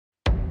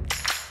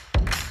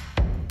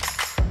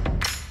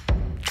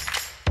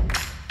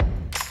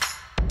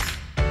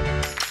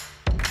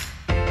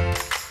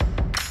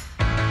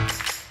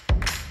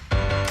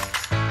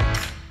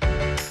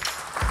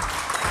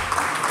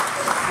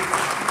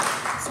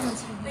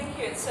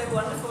It's so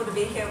wonderful to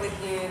be here with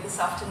you this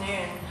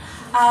afternoon.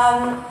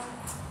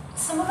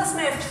 Some of us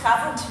may have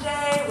travelled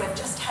today, we've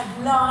just had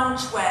lunch,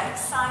 we're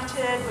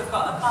excited, we've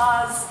got a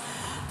buzz,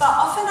 but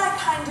often I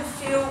kind of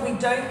feel we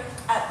don't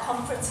at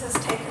conferences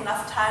take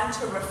enough time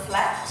to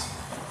reflect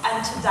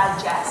and to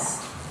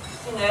digest,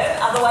 you know,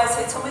 otherwise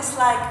it's almost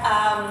like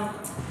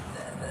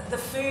the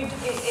food,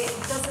 it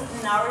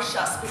doesn't nourish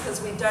us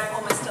because we don't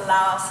almost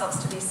allow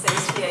ourselves to be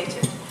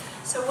satiated.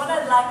 So what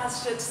I'd like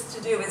us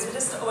to do is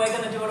we're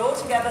going to do it all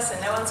together so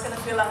no one's going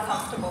to feel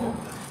uncomfortable.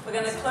 We're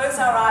going to close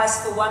our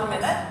eyes for 1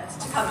 minute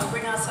to come and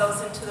bring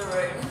ourselves into the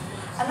room.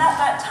 And at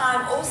that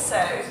time also,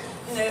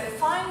 you know,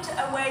 find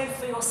a way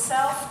for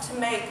yourself to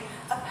make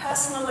a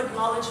personal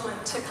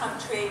acknowledgement to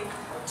country,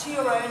 to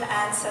your own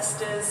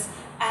ancestors,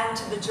 and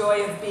to the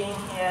joy of being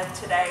here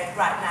today,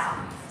 right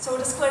now. So we'll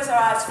just close our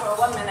eyes for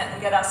 1 minute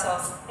and get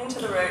ourselves into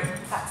the room,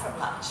 back from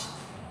lunch.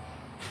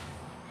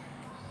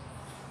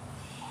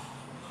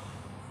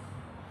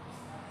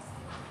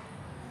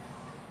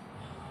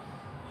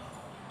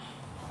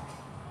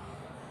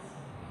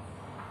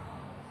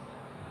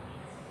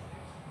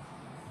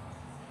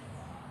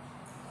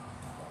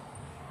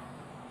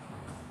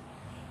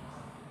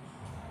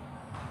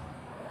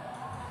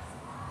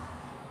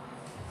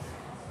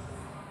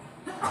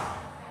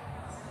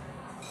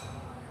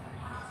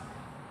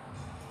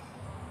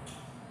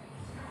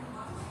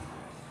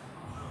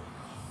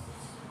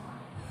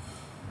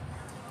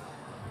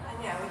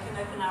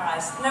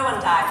 No one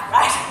died,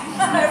 right?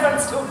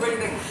 Everyone's still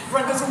breathing.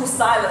 Everyone goes all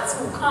silence.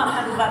 Oh, can't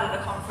handle that at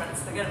a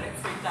conference. They're going to be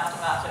freaked out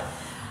about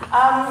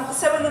it.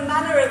 So in the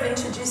manner of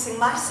introducing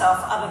myself,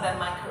 other than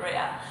my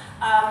career,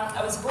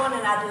 I was born in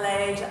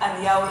Adelaide.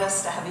 I'm the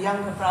oldest. I have a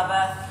younger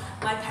brother.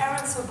 My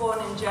parents were born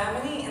in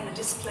Germany in the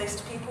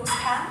displaced people's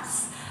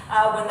camps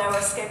when they were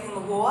escaping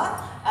the war.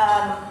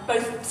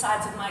 Both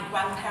sides of my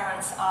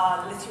grandparents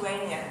are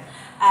Lithuanian.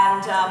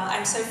 And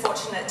I'm so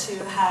fortunate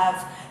to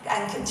have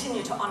and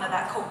continue to honour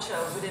that culture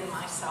within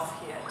myself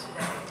here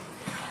today.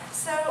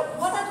 So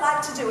what I'd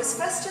like to do is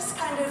first just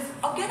kind of,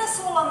 I'll get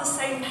us all on the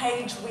same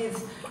page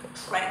with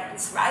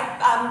trends, right?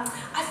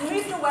 I've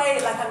moved away,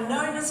 like I'm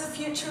known as a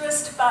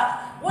futurist, but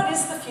what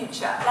is the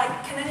future?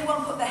 Like, can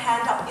anyone put their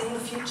hand up in the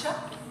future?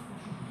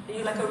 Are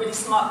you like a really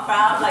smart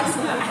crowd, like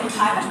someone from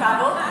time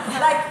travel?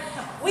 Like,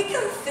 we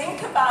can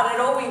think about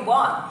it all we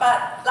want,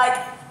 but like,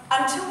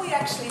 until we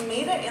actually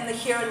meet it in the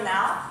here and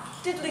now,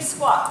 diddly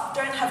squat,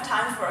 don't have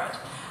time for it.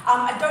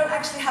 I don't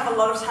actually have a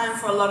lot of time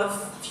for a lot of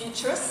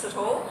futurists at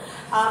all.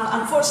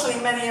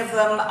 Unfortunately, many of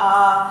them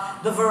are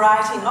the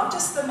variety, not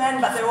just the men,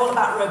 but they're all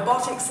about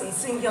robotics and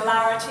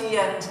singularity,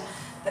 and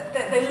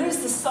they lose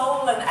the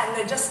soul, and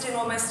they're just in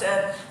almost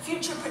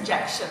future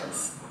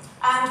projections.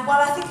 And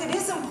while I think it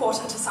is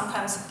important to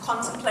sometimes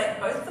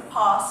contemplate both the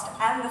past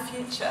and the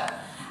future,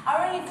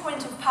 our only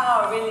point of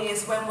power really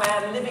is when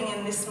we're living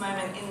in this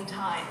moment in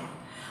time.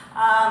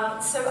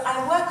 So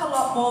I work a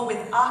lot more with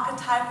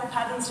archetypal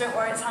patterns. Don't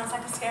worry, it sounds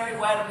like a scary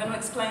word. I'm going to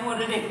explain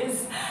what it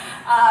is.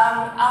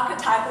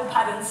 Archetypal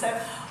patterns. So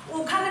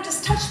we'll kind of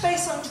just touch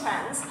base on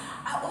trends.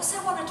 I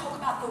also want to talk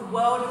about the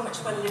world in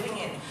which we're living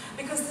in,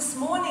 because this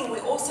morning we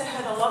also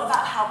heard a lot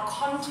about how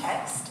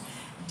context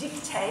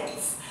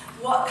dictates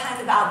what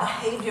kind of our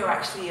behaviour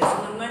actually is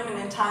in the moment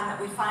in time that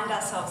we find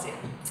ourselves in.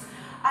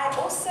 I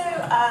also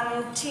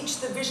teach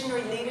the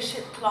visionary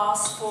leadership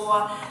class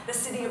for the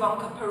city of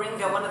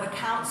Onkaparinga, one of the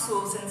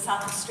councils in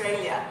South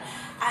Australia.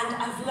 And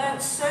I've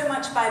learned so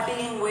much by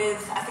being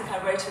with, I think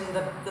I wrote in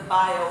the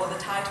bio or the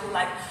title,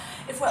 like,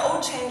 if we're all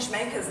change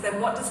makers,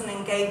 then what does an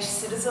engaged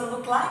citizen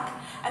look like?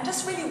 And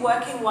just really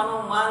working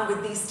one-on-one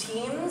with these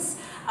teams.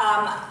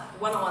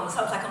 One-on-one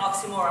sounds like an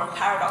oxymoron,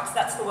 paradox.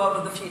 That's the world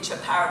of the future,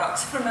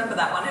 paradox. Remember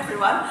that one,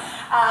 everyone.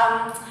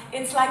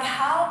 It's like,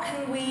 how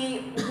can we,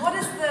 what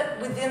is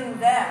within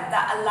them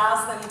that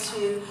allows them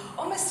to,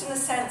 almost in a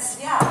sense,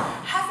 yeah,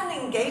 have an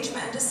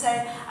engagement and just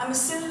say, I'm a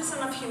citizen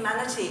of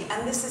humanity,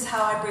 and this is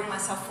how I bring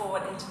myself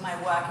forward into my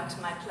work, into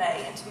my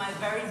play, into my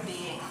very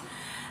being.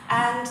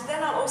 And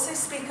then I'll also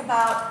speak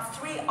about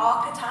 3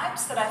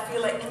 archetypes that I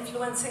feel are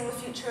influencing the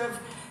future of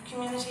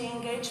community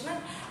engagement,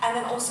 and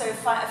then also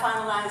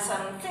finalize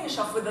and finish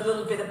off with a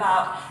little bit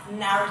about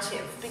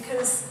narrative,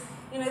 because,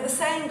 you know, the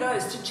saying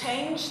goes, to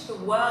change the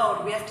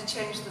world, we have to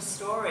change the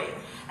story.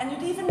 And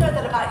you'd even know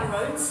that about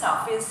your own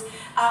self, is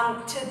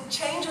to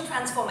change or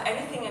transform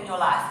anything in your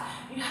life,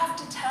 you have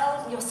to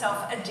tell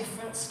yourself a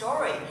different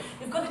story.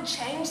 You've got to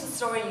change the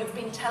story you've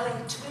been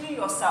telling to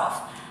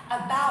yourself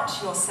about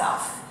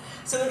yourself.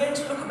 So we're going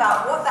to look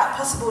about what that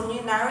possible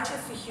new narrative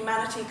for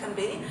humanity can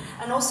be,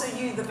 and also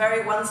you, the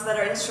very ones that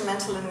are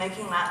instrumental in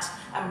making that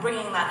and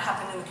bringing that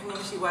happen in the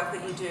community work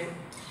that you do.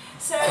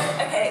 So,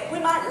 okay, we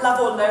might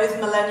love or loathe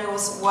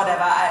millennials,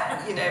 whatever,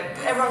 you know,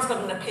 everyone's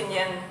got an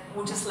opinion,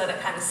 we'll just let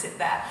it kind of sit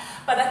there.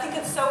 But I think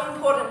it's so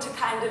important to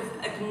kind of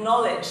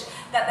acknowledge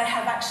that they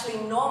have actually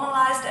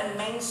normalized and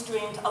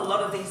mainstreamed a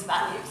lot of these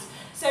values.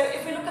 So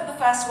if we look at the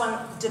first one,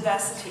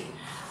 diversity.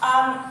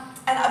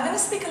 And I'm going to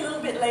speak a little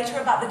bit later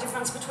about the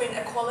difference between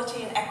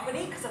equality and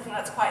equity, because I think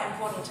that's quite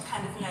important to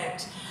kind of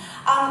note.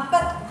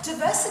 But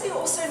diversity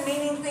also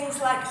meaning things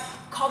like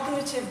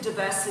cognitive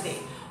diversity,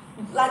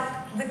 like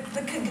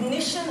the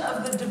cognition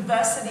of the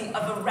diversity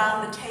of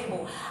around the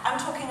table. I'm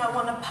talking, I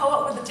want a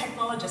poet with a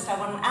technologist, I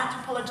want an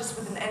anthropologist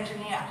with an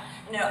engineer.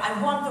 You know,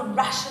 I want the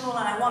rational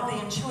and I want the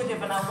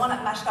intuitive and I want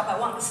it mashed up. I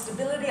want the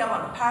stability, I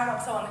want the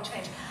paradox, I want the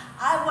change.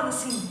 I want to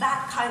see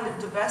that kind of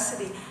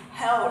diversity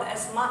held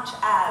as much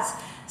as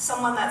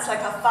someone that's like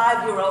a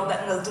 5-year-old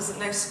that doesn't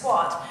know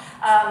squat,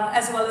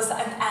 as well as,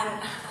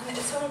 and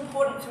it's so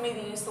important for me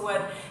to use the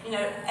word, you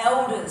know,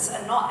 elders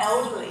and not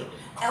elderly.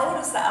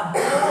 Elders that are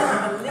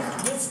born with a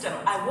lived wisdom.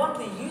 I want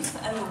the youth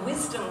and the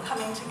wisdom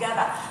coming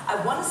together.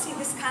 I want to see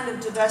this kind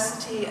of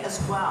diversity as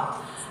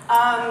well.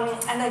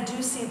 And I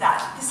do see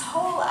that. This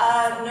whole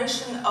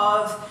notion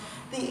of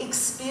the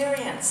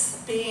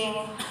experience being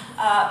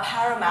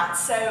paramount.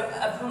 So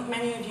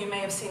many of you may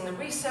have seen the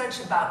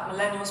research about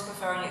millennials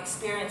preferring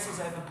experiences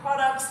over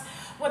products.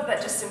 What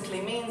that just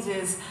simply means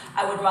is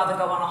I would rather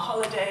go on a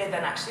holiday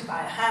than actually buy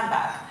a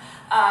handbag.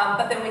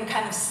 But then we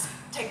kind of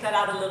take that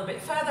out a little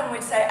bit further and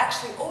we'd say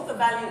actually all the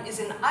value is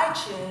in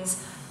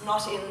iTunes,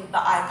 not in the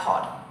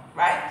iPod,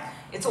 right?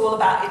 It's all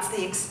about, it's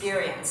the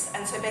experience.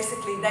 And so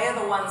basically they are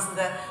the ones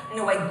that are in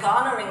a way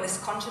garnering this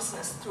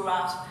consciousness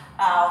throughout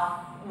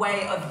our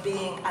way of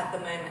being at the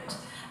moment.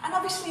 And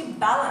obviously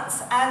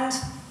balance. And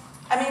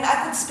I mean,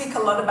 I could speak a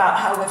lot about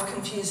how we've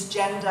confused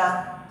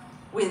gender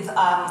with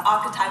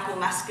archetypal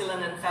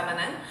masculine and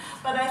feminine,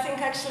 but I think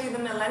actually the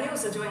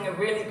millennials are doing a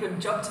really good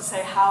job to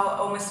say how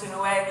almost in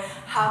a way,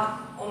 how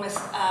almost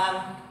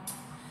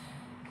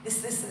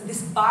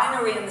this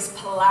binary and this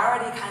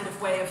polarity kind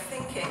of way of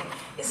thinking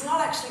is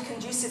not actually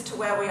conducive to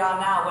where we are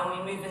now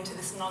when we move into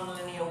this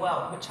non-linear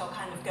world, which I'll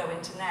kind of go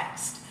into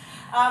next.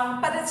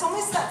 But it's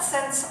almost that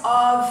sense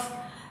of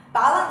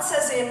balance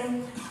as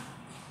in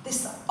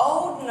this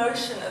old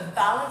notion of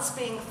balance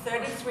being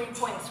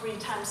 33.3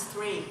 times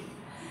 3.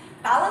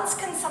 Balance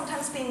can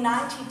sometimes be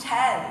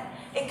 90-10.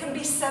 It can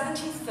be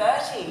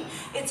 70-30.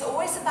 It's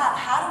always about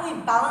how do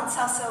we balance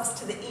ourselves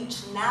to the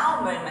each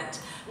now moment,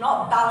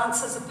 not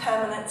balance as a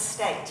permanent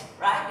state,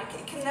 right?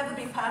 It can never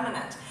be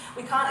permanent.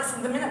 We can't, it's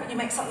the minute you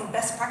make something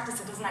best practice,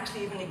 it doesn't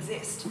actually even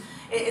exist.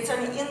 It's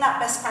only in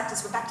that best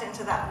practice we're back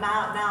into that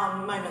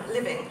now moment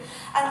living.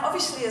 And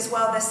obviously as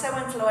well, they're so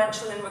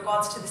influential in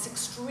regards to this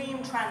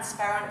extreme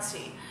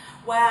transparency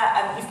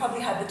where, you've probably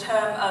heard the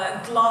term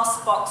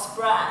glass box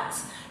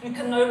brands. You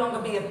can no longer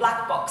be a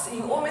black box.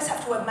 You almost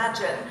have to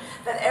imagine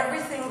that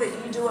everything that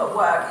you do at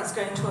work is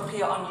going to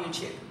appear on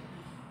YouTube.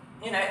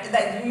 You know,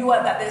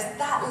 that there's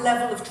that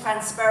level of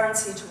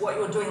transparency to what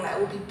you're doing that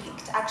will be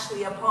picked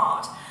actually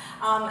apart.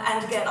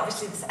 And again,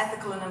 obviously this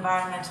ethical and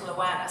environmental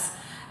awareness.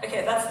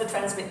 Okay, that's the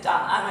trends bit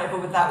done. I'm over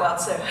with that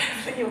world, so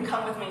hopefully you'll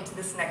come with me to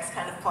this next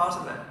kind of part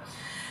of it.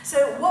 So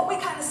what we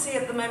kind of see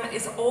at the moment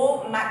is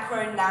all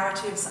macro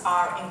narratives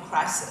are in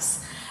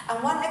crisis.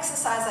 And one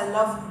exercise I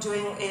love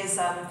doing is,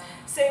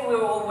 say we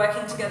were all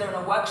working together in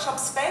a workshop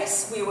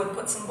space, we would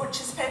put some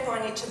butcher's paper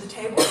on each of the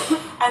tables,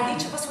 and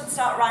each of us would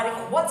start writing,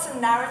 what's a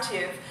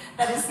narrative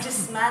that is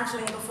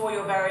dismantling before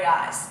your very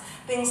eyes?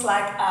 Things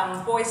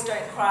like boys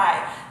don't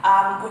cry,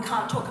 we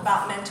can't talk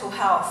about mental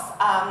health,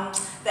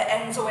 the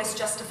ends always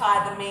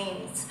justify the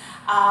means,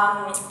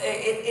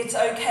 it's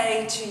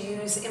okay to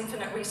use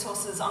infinite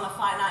resources on a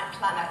finite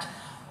planet.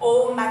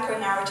 All macro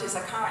narratives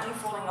are currently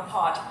falling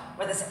apart,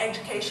 whether it's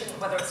education,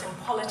 whether it's in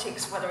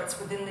politics, whether it's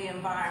within the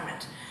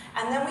environment.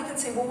 And then we can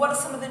see, well, what are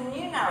some of the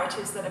new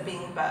narratives that are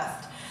being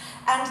birthed?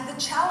 And the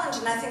challenge,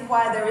 and I think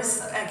why there is,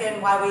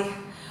 again, why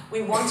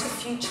we want to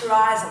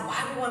futurize and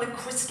why we want to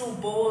crystal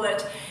ball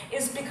it,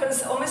 is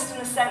because almost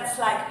in a sense,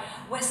 like,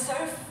 we're so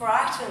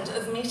frightened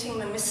of meeting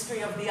the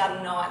mystery of the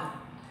unknown.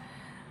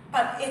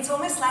 But it's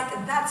almost like,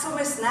 that's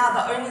almost now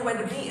the only way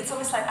to be. It's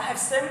almost like I have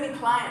so many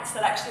clients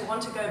that actually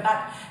want to go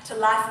back to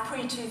life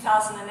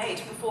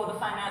pre-2008, before the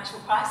financial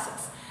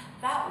crisis.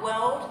 That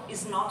world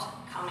is not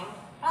coming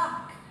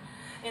back.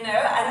 You know,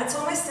 and it's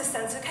almost a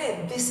sense,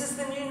 okay, this is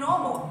the new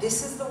normal.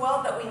 This is the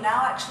world that we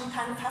now actually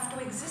kind of have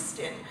to exist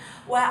in,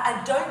 where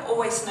I don't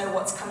always know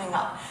what's coming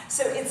up.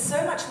 So it's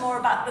so much more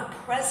about the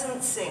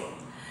presencing.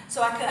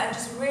 So I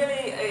just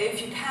really,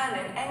 if you can,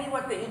 in any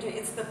work that you do,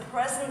 it's the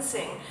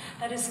presencing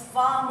that is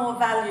far more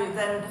value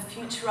than the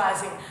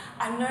futurizing.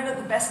 I'm known at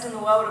the best in the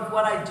world of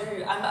what I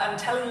do. I'm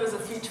telling you as a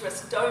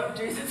futurist, don't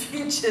do the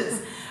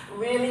futures.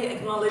 Really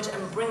acknowledge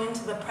and bring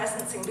into the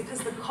presencing, because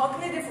the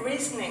cognitive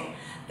reasoning,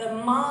 the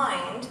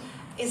mind,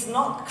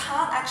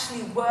 can't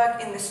actually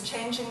work in this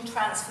changing,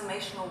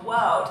 transformational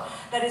world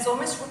that is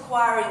almost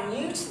requiring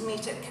you to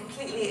meet it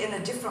completely in a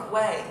different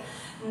way.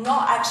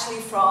 Not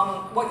actually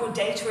from what your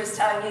data is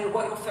telling you,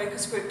 what your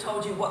focus group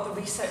told you, what the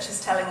research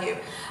is telling you.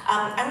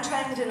 I'm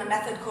trained in a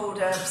method called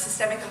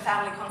systemic and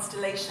family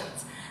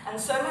constellations. And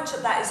so much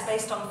of that is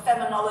based on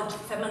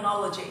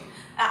phenomenology.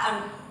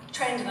 I'm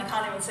trained, and I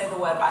can't even say the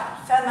word right,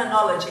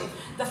 phenomenology,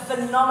 the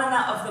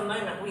phenomena of the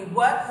moment. We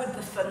work with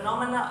the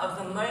phenomena of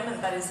the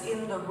moment that is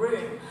in the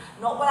room,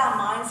 not what our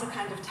minds are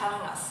kind of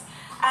telling us.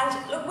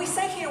 And look, we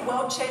say here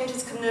world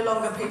changes can no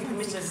longer be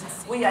permitted.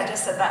 We, I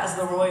just said that as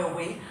the royal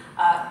we,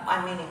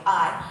 I'm meaning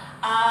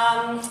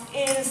I,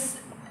 is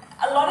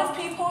a lot of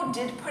people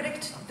did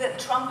predict that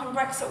Trump and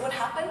Brexit would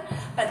happen,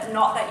 but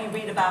not that you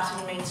read about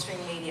in mainstream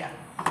media.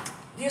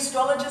 The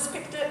astrologers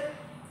picked it.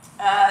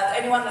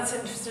 Anyone that's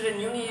interested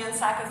in Jungian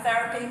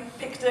psychotherapy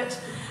picked it.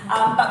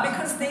 But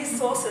because these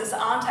sources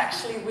aren't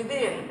actually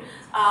within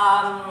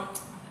our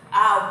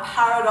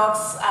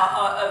paradox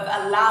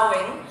of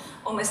allowing,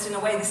 almost in a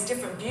way, these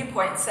different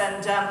viewpoints.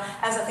 And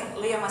as I think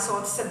Liam, I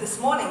saw, said this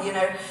morning, you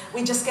know,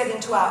 we just get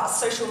into our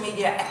social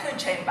media echo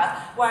chamber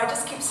where I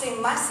just keep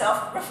seeing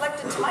myself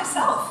reflected to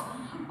myself.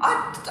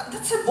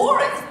 That's so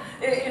boring.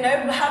 You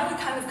know, how do we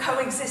kind of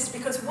coexist?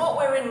 Because what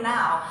we're in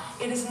now,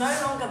 it is no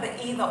longer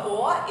the either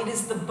or, it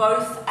is the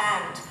both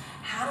and.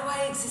 How do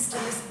I exist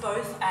in this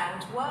both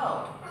and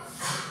world?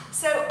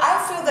 So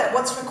I feel that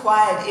what's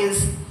required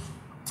is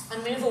a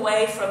move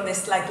away from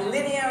this like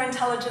linear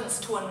intelligence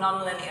to a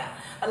non-linear.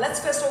 But let's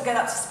first all get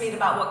up to speed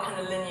about what kind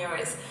of linear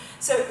is.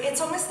 So it's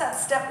almost that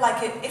step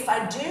like if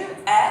I do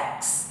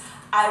X,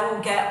 I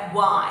will get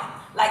Y.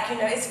 Like, you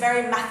know, it's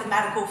very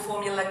mathematical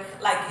formula,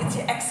 like it's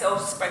your Excel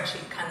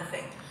spreadsheet kind of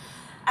thing.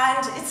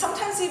 And it's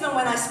sometimes even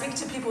when I speak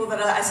to people that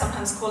I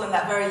sometimes call in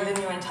that very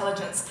linear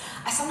intelligence,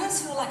 I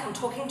sometimes feel like I'm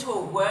talking to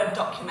a Word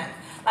document,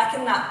 like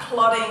in that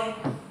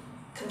plotting,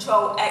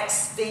 Control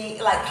X,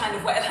 V, like kind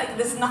of way. Like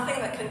there's nothing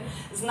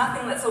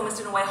that's almost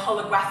in a way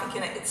holographic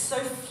in it. It's so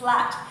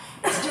flat.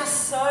 It's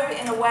just so,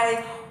 in a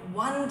way,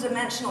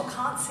 one-dimensional.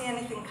 Can't see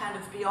anything kind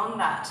of beyond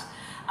that.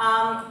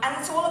 And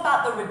it's all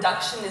about the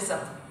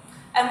reductionism.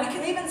 And we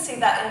can even see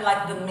that in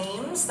like the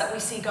memes that we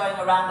see going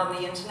around on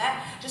the internet,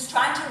 just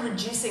trying to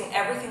reducing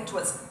everything to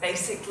its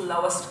basic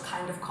lowest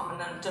kind of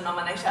common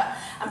denominator.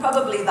 And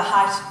probably the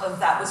height of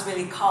that was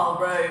really Karl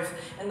Rove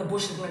in the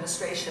Bush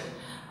administration.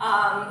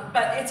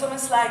 But it's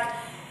almost like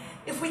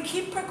if we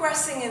keep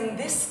progressing in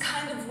this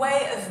kind of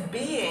way of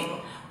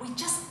being, we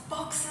just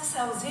box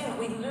ourselves in.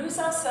 We lose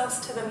ourselves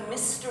to the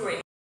mystery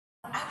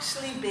of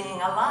actually being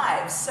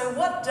alive. So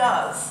what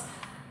does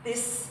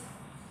this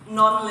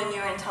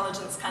non-linear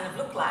intelligence kind of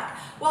look like?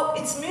 Well,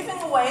 it's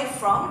moving away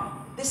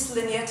from this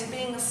linear to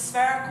being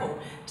spherical,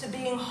 to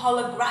being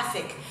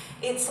holographic.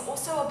 It's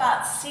also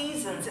about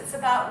seasons, it's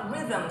about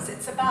rhythms,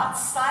 it's about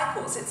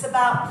cycles, it's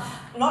about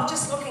not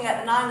just looking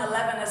at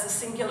 9/11 as a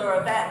singular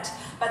event,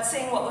 but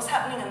seeing what was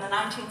happening in the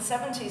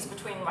 1970s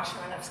between Russia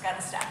and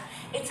Afghanistan.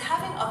 It's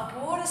having a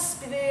broader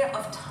sphere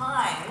of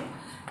time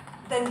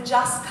than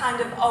just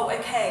kind of, oh,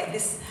 okay,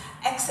 this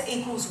X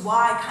equals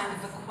Y kind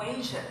of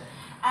equation.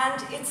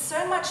 And it's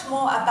so much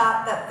more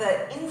about that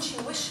the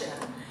intuition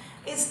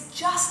is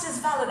just as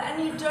valid,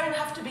 and you don't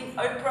have to be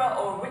Oprah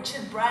or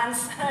Richard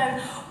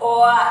Branson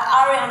or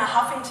Ariana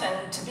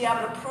Huffington to be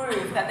able to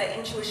prove that their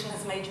intuition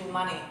has made you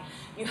money.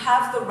 You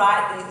have the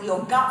right,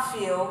 your gut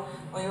feel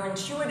or your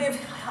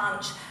intuitive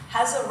hunch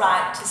has a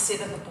right to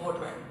sit at the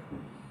boardroom,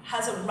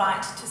 has a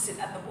right to sit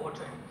at the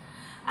boardroom.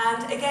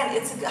 And again,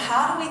 it's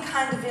how do we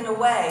kind of, in a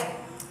way,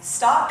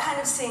 start kind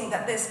of seeing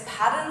that there's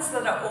patterns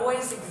that are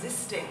always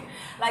existing.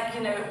 Like,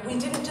 you know, we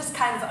didn't just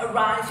kind of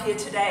arrive here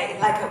today,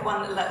 like at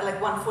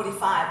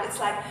 1:45. It's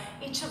like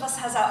each of us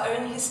has our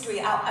own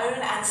history, our own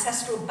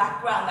ancestral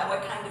background that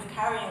we're kind of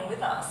carrying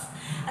with us.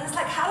 And it's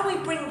like, how do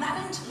we bring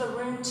that into the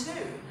room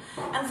too?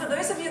 And for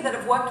those of you that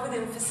have worked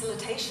within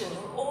facilitation,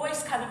 you'll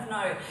always kind of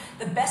know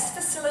the best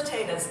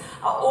facilitators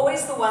are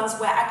always the ones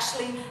where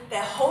actually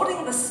they're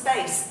holding the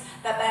space,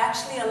 that they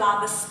actually allow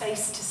the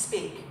space to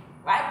speak.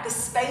 Right? The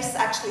space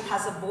actually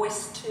has a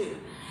voice too.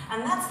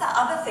 And that's the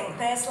other thing.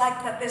 There's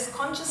like that there's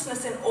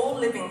consciousness in all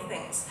living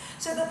things.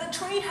 So that the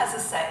tree has a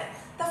say,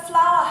 the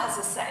flower has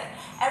a say,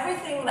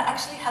 everything that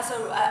actually has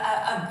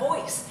a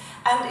voice.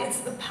 And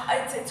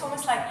it's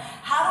almost like,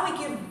 how do we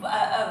give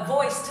a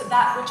voice to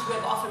that which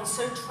we've often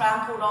so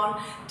trampled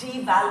on,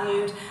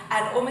 devalued,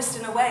 and almost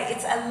in a way,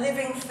 it's a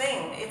living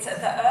thing.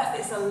 The earth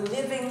is a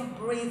living,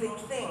 breathing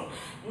thing.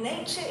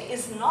 Nature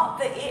is not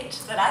the it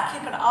that I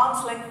keep at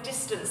arm's length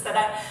distance, that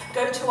I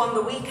go to on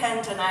the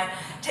weekend and I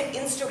take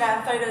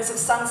Instagram photos of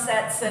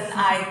sunsets and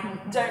I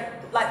don't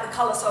like the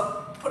colour, so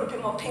I'll put a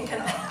bit more pink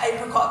and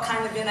apricot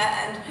kind of in it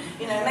and,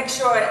 you know, make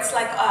sure it's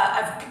like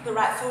I've picked the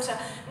right filter.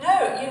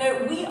 No, you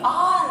know, we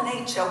are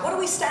nature. What are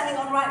we standing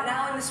on right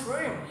now in this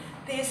room?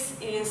 This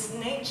is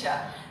nature.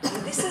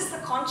 And this is the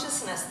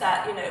consciousness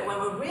that, you know, when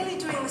we're really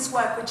doing this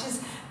work, which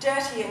is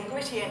dirty and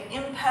gritty and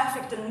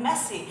imperfect and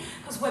messy,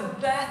 because we're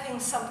birthing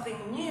something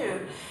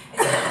new,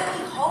 is how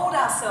do we hold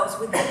ourselves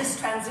within this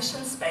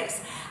transition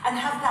space and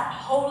have that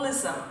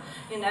holism?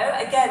 You know,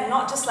 again,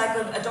 not just like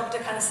a doctor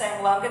kind of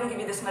saying, well, I'm going to give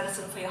you this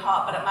medicine for your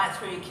heart, but it might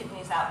throw your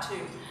kidneys out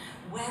too.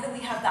 Where do we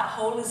have that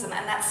holism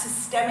and that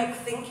systemic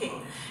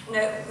thinking? You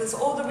know, there's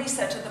all the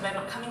research at the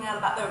moment coming out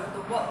about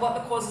what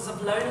the causes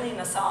of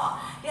loneliness are.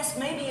 Yes,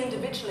 maybe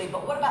individually,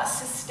 but what about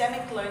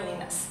systemic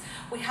loneliness?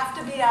 We have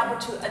to be able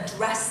to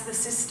address the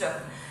system.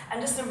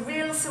 And just a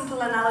real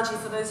simple analogy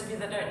for those of you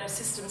that don't know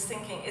systems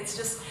thinking, it's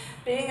just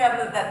being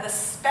able to, that the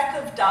speck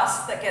of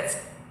dust that gets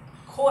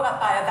caught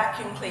up by a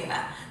vacuum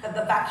cleaner, that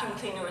the vacuum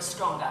cleaner is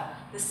stronger.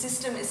 The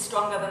system is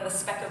stronger than the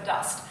speck of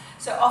dust.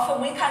 So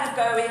often we kind of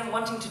go in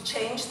wanting to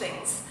change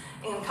things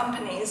in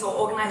companies or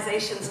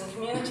organizations and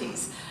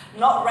communities,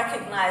 not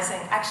recognizing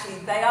actually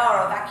they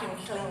are a vacuum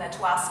cleaner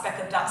to our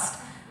speck of dust.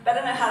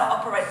 Better know how to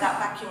operate that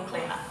vacuum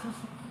cleaner.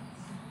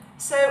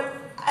 So,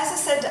 as I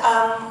said,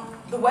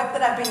 the work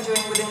that I've been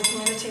doing within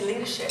community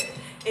leadership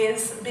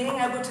is being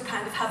able to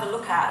kind of have a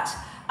look at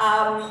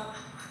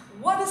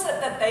what is it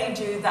that they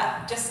do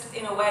that just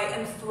in a way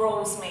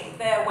enthralls me,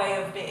 their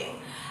way of being.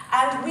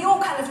 And we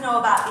all kind of know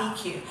about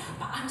EQ,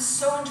 but I'm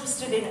so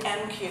interested in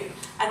MQ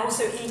and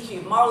also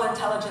EQ, moral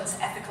intelligence,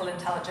 ethical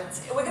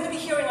intelligence. We're going to be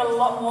hearing a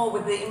lot more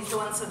with the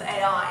influence of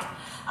AI.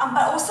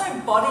 But also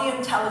body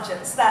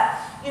intelligence,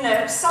 that, you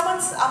know,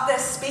 someone's up there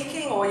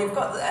speaking or you've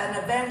got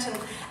an event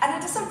and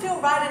it doesn't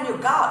feel right in your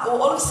gut, or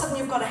all of a sudden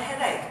you've got a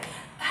headache.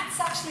 That's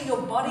actually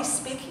your body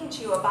speaking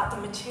to you about the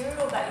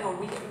material that you're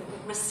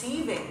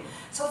receiving.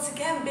 So it's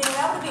again being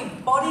able to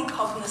be body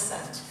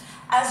cognizant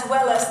as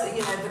well as the,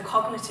 you know, the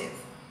cognitive.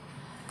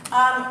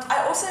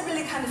 I also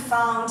really kind of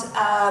found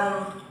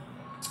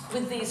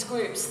with these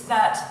groups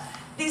that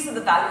these are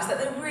the values that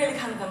they really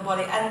kind of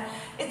embody, and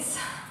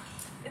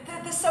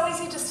they're so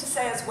easy just to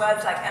say as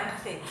words like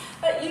empathy.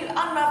 But you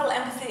unravel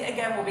empathy,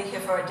 again, we'll be here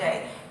for a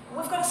day.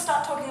 We've got to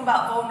start talking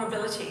about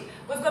vulnerability.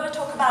 We've got to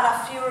talk about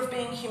our fear of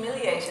being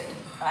humiliated,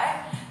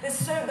 right?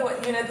 There's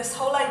you know, this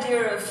whole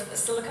idea of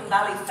Silicon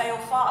Valley, fail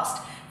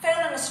fast. Fail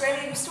in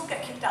Australia, you still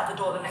get kicked out the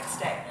door the next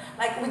day.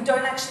 Like, we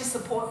don't actually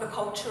support the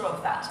culture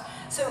of that.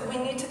 So we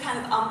need to kind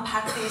of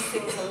unpack these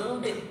things a little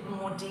bit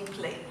more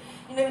deeply.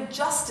 You know,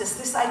 justice,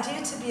 this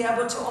idea to be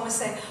able to almost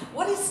say,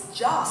 what is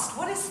just,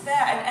 what is fair,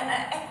 and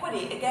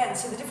equity, again,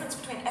 so the difference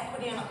between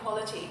equity and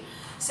equality.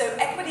 So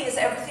equity is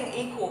everything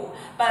equal,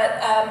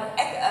 but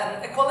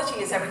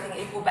equality is everything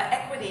equal, but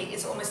equity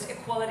is almost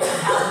equality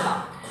of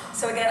outcome.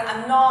 So again,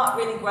 I'm not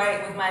really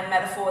great with my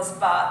metaphors,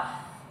 but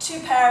 2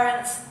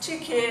 parents, 2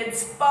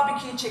 kids,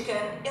 barbecue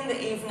chicken in the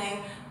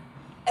evening,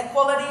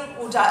 equality,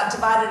 we'll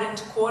divide it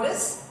into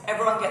quarters,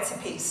 everyone gets a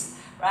piece.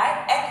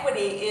 Right?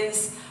 Equity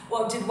is,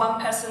 well, did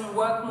one person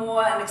work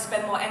more and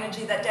expend more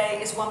energy that day?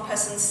 Is one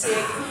person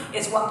sick?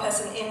 Is one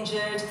person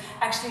injured?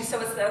 Actually,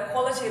 so it's the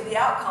quality of the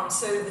outcome.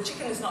 So the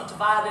chicken is not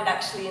divided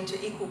actually into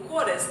equal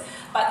quarters,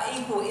 but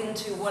equal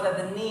into what are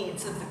the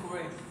needs of the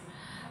group.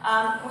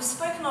 We've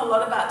spoken a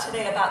lot about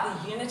today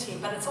about the unity,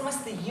 but it's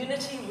almost the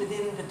unity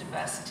within the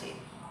diversity.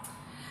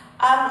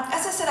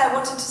 As I said, I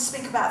wanted to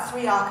speak about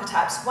 3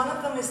 archetypes. One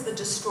of them is the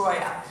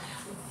destroyer.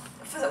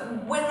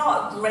 We're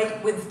not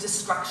great with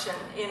destruction,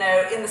 you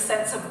know, in the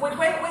sense of we're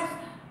great with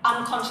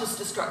unconscious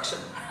destruction,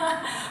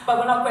 but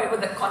we're not great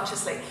with it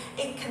consciously.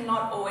 It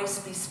cannot always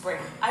be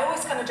spring. I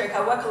always kind of joke,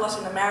 I work a lot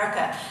in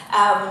America,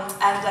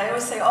 and I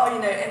always say, oh,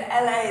 you know, in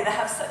LA they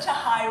have such a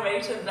high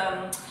rate of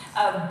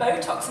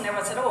Botox, and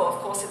everyone said, oh,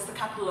 of course, it's the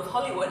capital of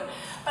Hollywood.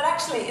 But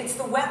actually, it's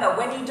the weather.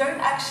 When you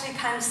don't actually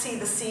kind of see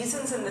the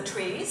seasons in the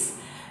trees,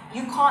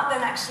 you can't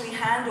then actually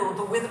handle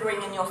the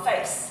withering in your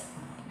face.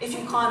 If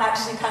you can't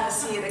actually kind of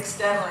see it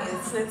externally,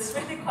 it's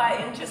really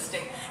quite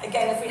interesting.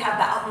 Again, if we have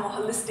that more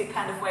holistic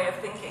kind of way of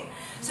thinking.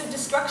 So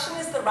destruction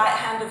is the right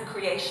hand of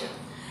creation.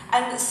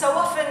 And so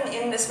often,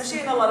 especially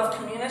in a lot of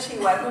community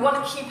work, we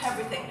want to keep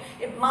everything.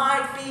 It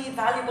might be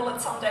valuable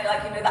at some day,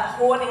 like, you know, that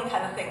hoarding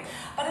kind of thing.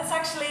 But it's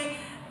actually,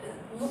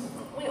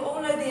 we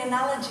all know the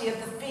analogy of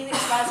the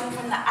phoenix rising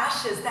from the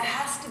ashes. There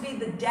has to be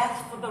the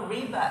death for the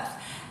rebirth.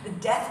 The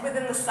death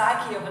within the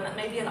psyche of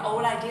maybe an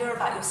old idea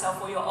about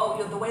yourself, or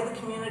the way the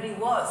community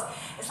was.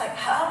 It's like,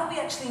 how do we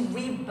actually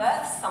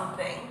rebirth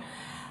something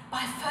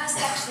by first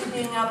actually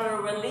being able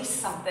to release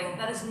something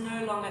that is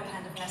no longer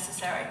kind of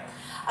necessary?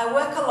 I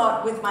work a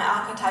lot with my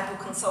archetypal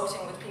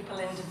consulting with people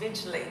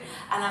individually,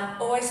 and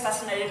I'm always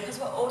fascinated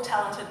because we're all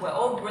talented, we're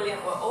all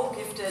brilliant, we're all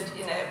gifted,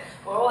 you know,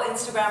 we're all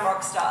Instagram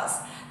rock stars.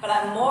 But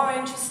I'm more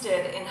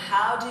interested in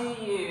how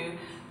do you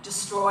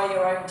destroy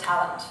your own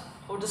talent,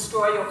 or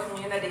destroy your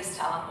community's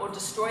talent, or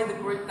destroy the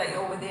group that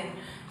you're within.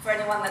 For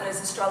anyone that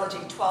knows astrology,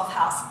 12th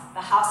house,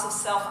 the house of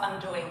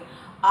self-undoing.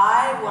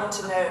 I want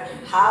to know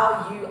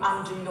how you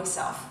undo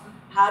yourself.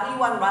 How do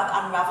you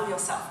unravel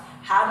yourself?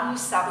 How do you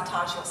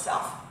sabotage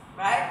yourself,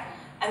 right?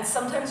 And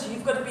sometimes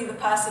you've got to be the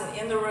person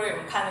in the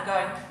room kind of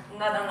going,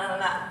 no.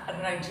 I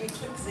don't know, do you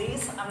click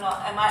Z's? I'm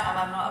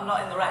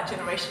not in the right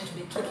generation to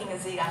be clicking a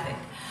Z, I think.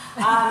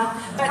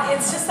 But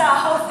it's just that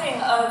whole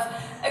thing of,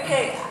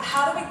 okay,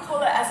 how do we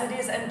call it as it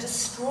is and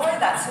destroy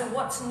that so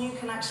what's new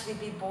can actually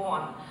be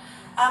born?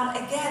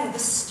 Again, the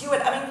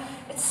steward, I mean,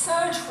 it's so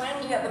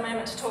trendy at the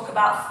moment to talk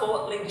about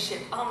thought leadership.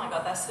 Oh my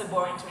God, that's so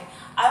boring to me.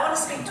 I want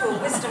to speak to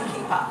a wisdom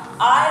keeper.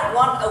 I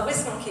want a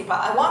wisdom keeper.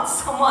 I want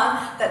someone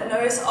that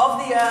knows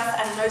of the earth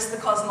and knows the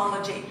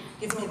cosmology.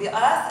 Give me the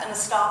earth and a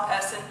star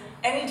person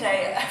any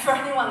day for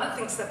anyone that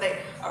thinks that they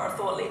are a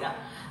thought leader.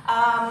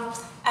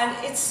 And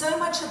it's so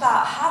much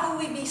about how do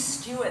we be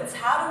stewards?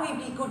 How do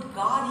we be good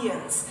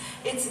guardians?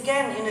 It's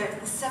again, you know,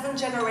 the 7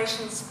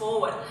 generations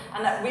forward,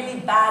 and that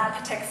really bad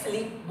Patek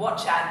Philippe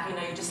watch ad, you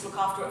know, you just look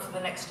after it for the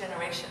next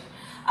generation.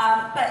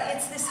 But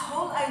it's this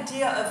whole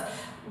idea of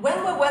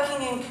when we're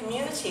working in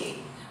community,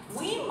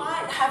 we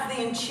might have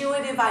the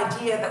intuitive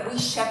idea that we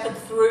shepherd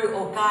through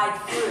or guide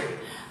through,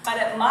 but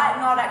it might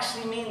not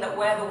actually mean that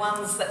we're the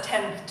ones that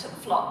tend to the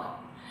flock.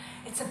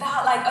 It's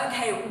about like,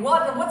 okay,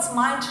 what's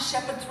mine to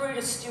shepherd through,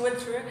 to steward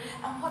through,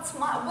 and what's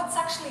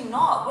actually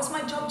not? Was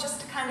my job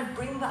just to kind of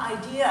bring the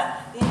idea,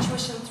 the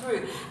intuition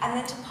through, and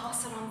then to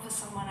pass it on for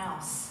someone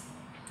else?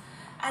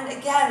 And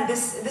again,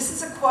 this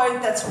is a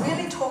quote that's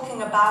really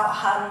talking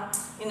about,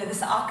 you know,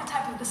 this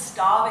archetype of the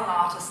starving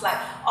artist, like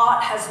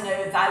art has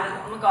no value.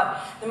 Oh my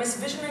God, the most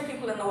visionary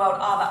people in the world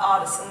are the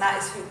artists, and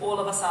that is who all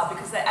of us are,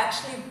 because they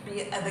actually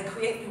they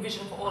create the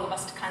vision for all of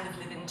us to kind of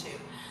live into.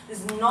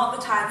 This is not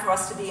the time for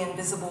us to be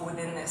invisible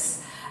within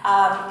this.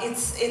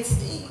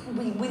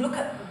 We look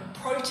at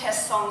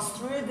protest songs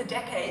through the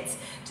decades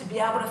to be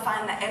able to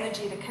find the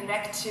energy to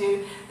connect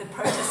to the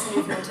protest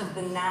movement of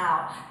the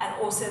now and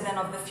also then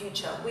of the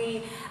future.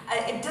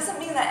 It doesn't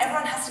mean that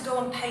everyone has to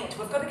go and paint.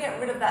 We've got to get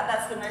rid of that.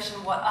 That's the notion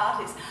of what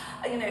art is.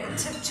 You know,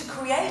 to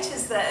create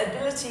is the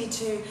ability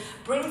to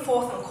bring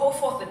forth and call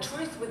forth the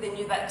truth within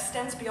you that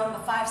extends beyond the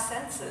five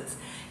senses.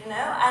 You know,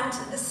 and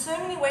there's so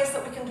many ways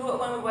that we can do it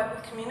when we work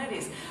with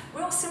communities.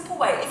 Real simple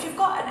way. If you've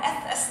got an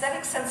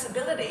aesthetic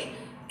sensibility,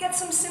 get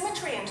some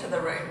symmetry into the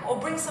room, or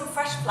bring some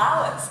fresh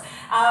flowers.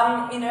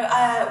 You know,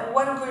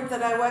 one group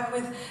that I work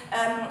with,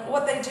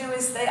 what they do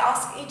is they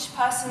ask each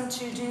person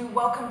to do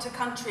Welcome to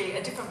Country,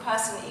 a different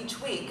person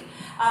each week,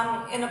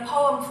 in a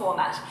poem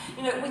format.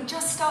 You know, we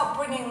just start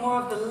bringing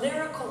more of the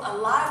lyrical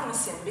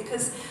aliveness in,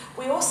 because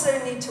we also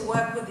need to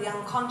work with the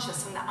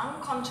unconscious, and the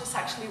unconscious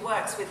actually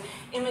works with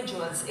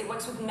images, it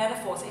works with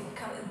metaphors,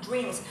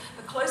 dreams.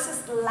 The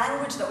closest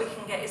language that we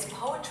can get is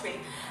poetry.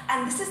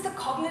 And this is the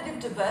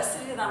cognitive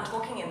diversity that I'm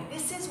talking in.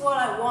 This is what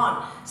I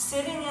want,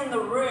 sitting in the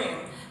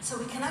room, so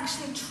we can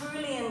actually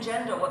truly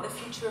engender what the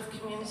future of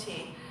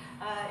community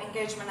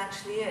engagement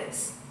actually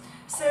is.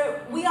 So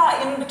we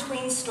are in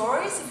between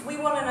stories. If we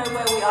want to know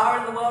where we are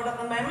in the world at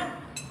the moment,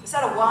 is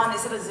that a 1?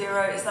 Is it a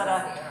 0? Is that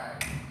a... 0.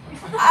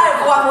 I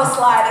have one more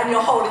slide and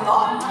you're holding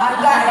on.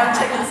 I'm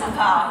taking some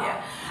power here.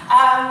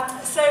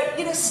 So,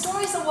 you know,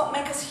 stories are what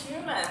make us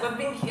human. We've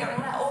been hearing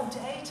that all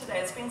day today.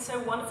 It's been so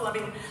wonderful. I've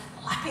been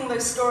lapping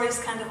those stories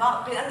kind of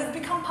up, and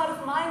they've become part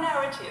of my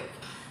narrative.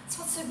 That's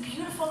what's so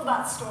beautiful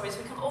about stories.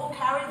 We can all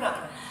carry them.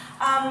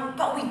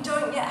 But we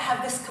don't yet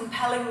have this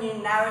compelling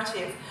new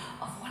narrative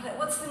of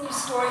what's the new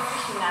story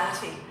for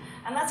humanity.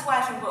 And that's why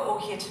I think we're all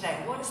here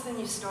today. What is the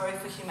new story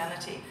for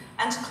humanity?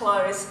 And to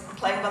close, I'm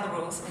playing by the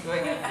rules, I'm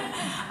doing it.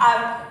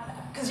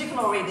 Because you can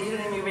all read it, you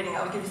don't need me reading it.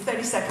 I'll give you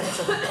 30 seconds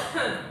of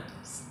it.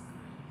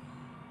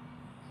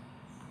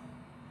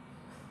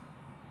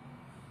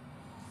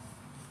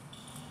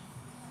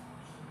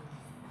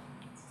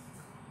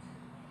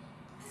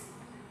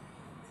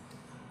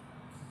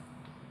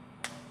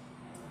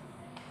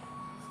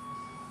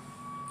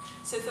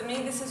 So for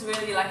me, this is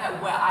really like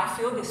where I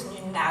feel this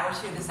new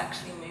narrative is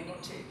actually moving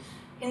to,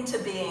 into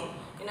being.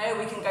 You know,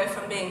 we can go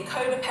from being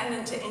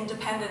codependent to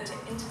independent to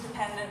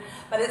interdependent,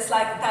 but it's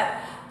like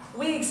that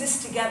we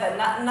exist together.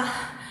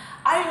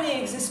 I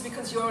only exist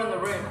because you're in the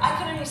room. I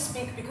can only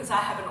speak because I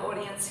have an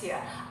audience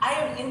here. I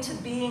am into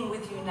being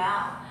with you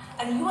now.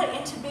 And you are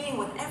into being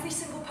with every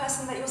single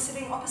person that you're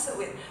sitting opposite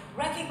with.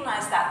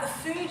 Recognize that. The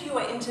food you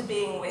are into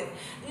being with.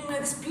 You know,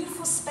 this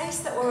beautiful space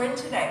that we're in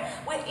today.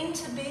 We're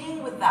into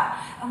being with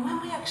that. And when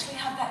we actually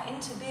have that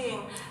into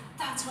being,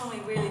 that's when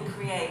we really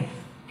create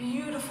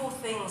beautiful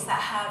things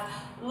that have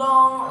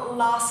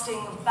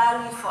long-lasting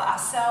value for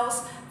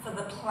ourselves, for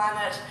the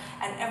planet,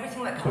 and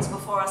everything that comes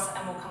before us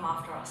and will come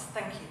after us.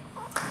 Thank you.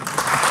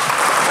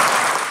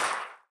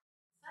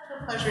 It's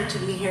a pleasure to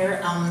be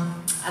here.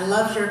 I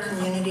love your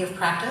community of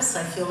practice.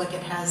 I feel like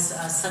it has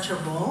such a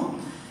role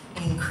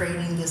in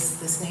creating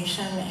this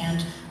nation,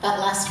 and that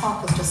last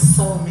talk was just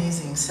so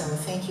amazing. So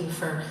thank you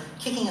for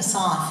kicking us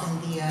off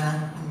in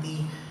the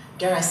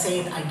dare I say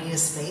it, idea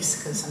space,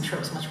 because I'm sure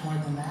it was much more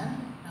than that.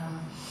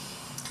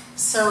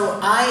 So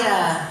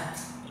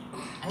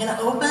I'm going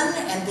to open,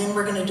 and then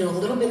we're going to do a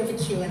little bit of a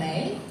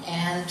Q&A,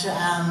 and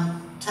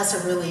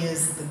Tessa really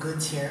is the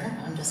goods here.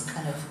 I'm just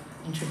kind of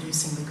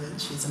introducing the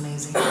goods. She's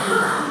amazing.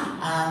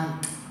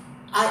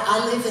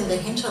 I live in the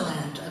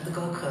hinterland of the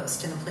Gold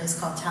Coast in a place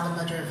called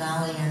Talabudra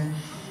Valley, and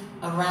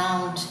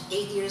around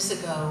 8 years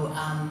ago,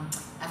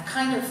 I've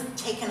kind of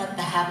taken up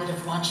the habit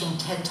of watching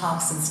TED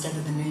Talks instead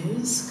of the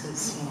news,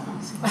 because, you know,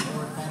 it seems to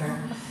work better.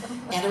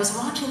 And I was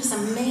watching this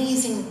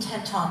amazing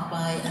TED Talk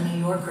by a New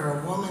Yorker,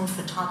 a woman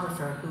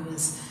photographer who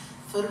was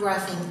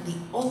photographing the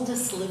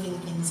oldest living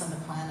things on the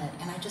planet.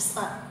 And I just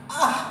thought,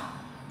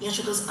 you know,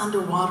 she goes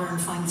underwater and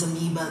finds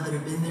amoeba that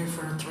have been there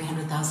for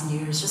 300,000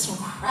 years, just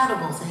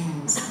incredible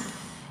things.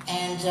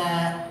 And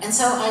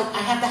so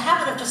I have the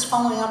habit of just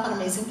following up on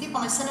amazing people.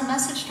 And I sent a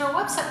message to her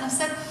website and I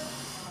said,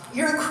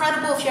 "You're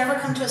incredible. If you ever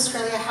come to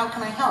Australia, how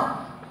can I help?"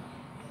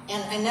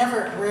 And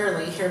I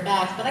rarely hear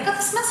back, but I got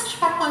this message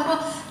back going,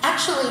 "Well,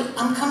 actually,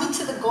 I'm coming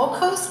to the Gold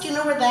Coast. Do you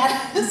know where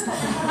that is?"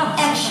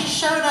 And she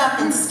showed up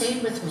and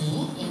stayed with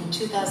me in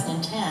in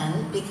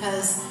 2010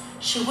 because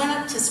she went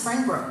up to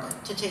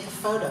Springbrook to take a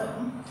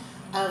photo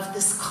of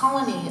this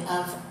colony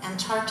of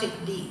Antarctic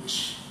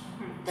beach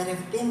that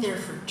have been there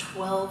for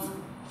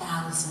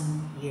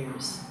 12,000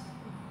 years.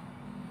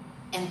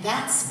 And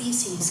that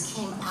species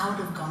came out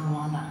of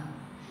Gondwana.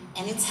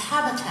 And it's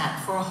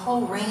habitat for a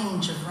whole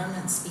range of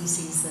remnant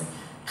species that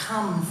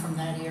come from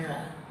that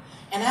era.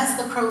 And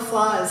as the crow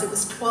flies, it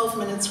was 12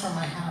 minutes from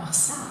my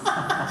house.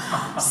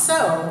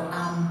 So,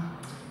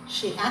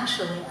 she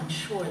actually, I'm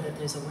sure that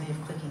there's a way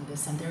of clicking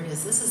this, and there it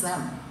is, this is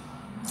them.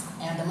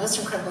 And the most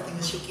incredible thing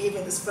is she gave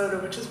me this photo,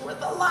 which is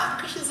worth a lot,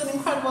 because she's an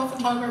incredible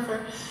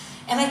photographer.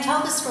 And I tell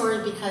the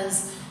story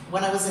because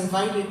when I was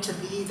invited to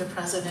be the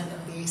president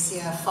of the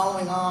ACF,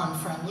 following on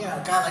from, you know,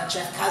 a guy like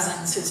Jeff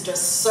Cousins, who's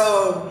just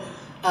so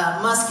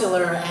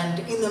muscular and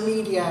in the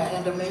media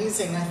and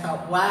amazing, I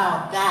thought,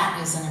 wow, that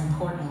is an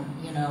important,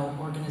 you know,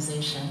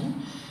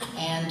 organization.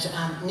 And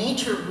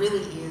nature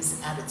really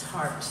is at its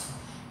heart.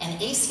 And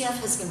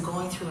ACF has been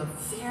going through a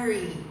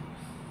very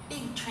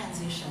big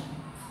transition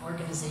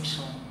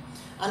organizationally.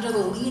 Under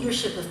the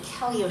leadership of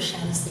Kelly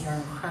O'Shaughnessy, our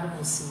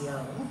incredible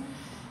CEO,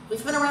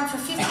 we've been around for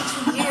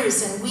 52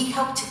 years, and we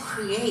helped to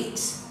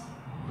create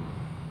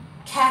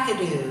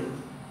Kakadu,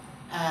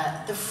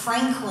 the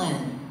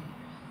Franklin,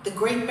 the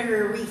Great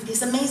Barrier Reef,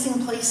 these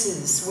amazing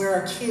places where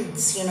our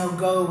kids, you know,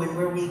 go and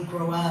where we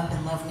grow up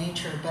and love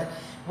nature. But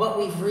what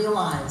we've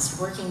realized,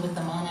 working with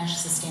the Monash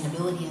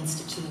Sustainability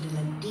Institute in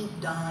a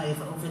deep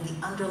dive over the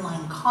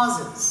underlying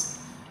causes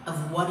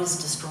of what is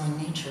destroying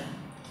nature,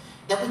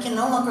 that we can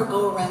no longer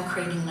go around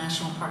creating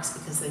national parks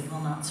because they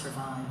will not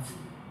survive.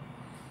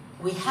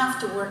 We have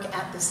to work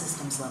at the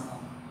systems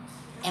level.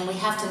 And we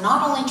have to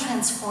not only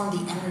transform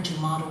the energy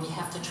model, we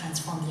have to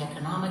transform the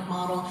economic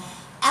model,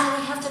 and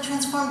we have to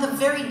transform the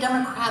very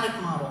democratic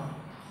model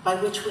by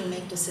which we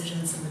make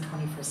decisions in the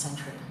 21st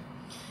century.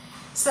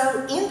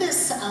 So in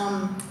this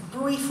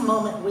brief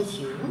moment with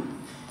you,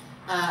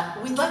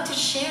 we'd like to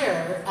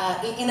share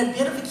in a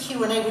bit of a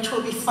Q&A, which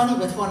will be funny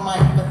with one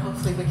mic, but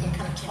hopefully we can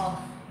kind of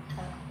talk.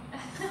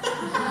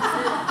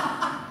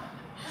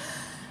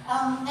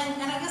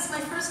 And I guess my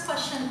first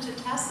question to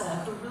Tessa,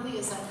 who really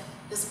is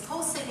this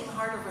pulsating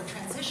heart of our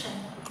transition,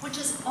 which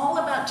is all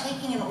about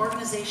taking an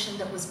organization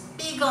that was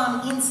big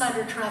on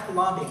insider track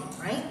lobbying,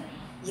 right?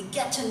 You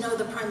get to know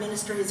the Prime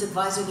Minister, his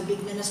advisor, the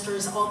big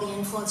ministers, all the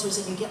influencers,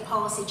 and you get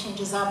policy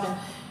changes up,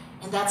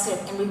 and that's it.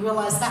 And we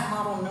realize that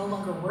model no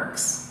longer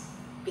works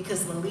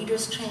because the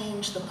leaders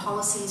change, the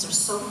policies are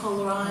so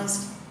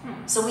polarized.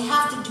 So we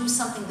have to do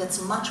something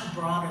that's much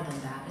broader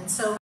than that. And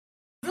so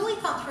we really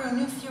thought through a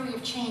new theory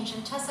of change.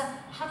 And Tessa,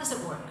 how does it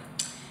work?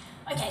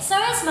 Okay, so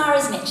as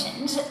Mara's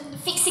mentioned,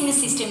 fixing the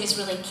system is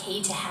really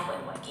key to how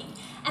we're working.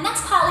 And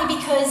that's partly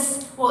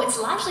because, well, it's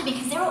largely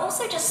because there are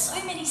also just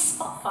so many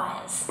spot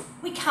fires.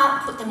 We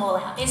can't put them all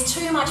out. There's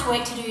too much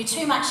work to do,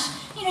 too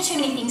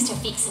many things to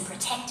fix and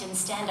protect and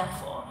stand up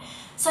for.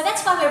 So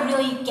that's why we're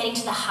really getting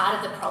to the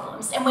heart of the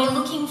problems. And we're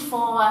looking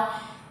for,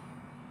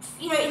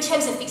 in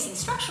terms of fixing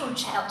structural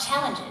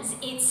challenges,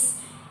 it's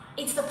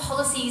the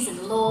policies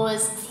and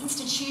laws, the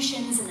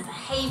institutions and the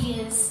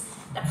behaviours,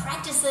 the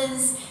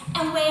practices,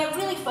 and we're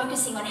really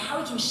focusing on how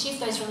we can shift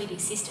those really big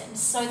systems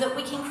so that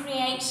we can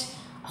create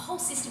a whole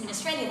system in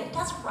Australia that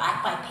does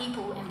right by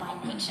people and by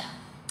nature.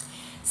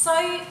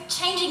 So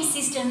changing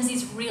systems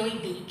is really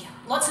big.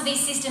 Lots of these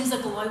systems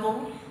are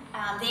global,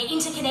 they're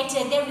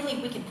interconnected, they're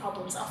really wicked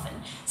problems often.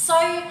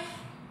 So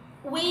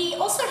we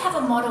also have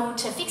a model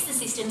to fix the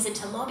systems and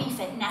to lobby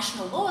for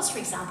national laws, for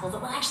example, that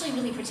will actually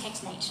really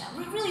protect nature.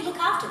 We really look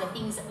after the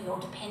things that we all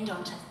depend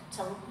on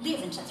to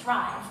live and to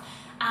thrive.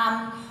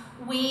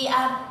 We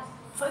are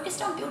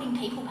focused on building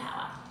people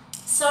power.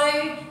 So,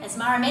 as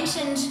Mara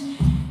mentioned,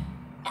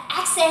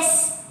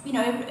 access,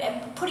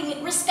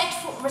 putting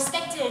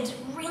respected,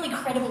 really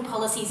credible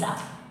policies up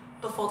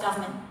before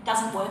government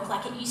doesn't work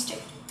like it used to.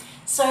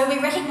 So we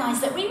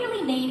recognise that we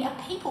really need a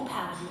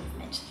people-powered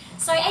movement.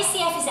 So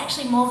ACF is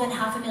actually more than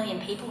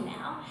 500,000 people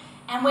now,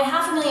 and we're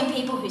 500,000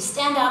 people who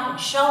stand up and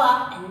show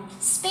up and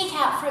speak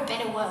out for a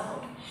better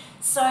world.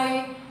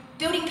 So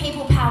building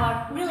people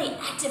power, really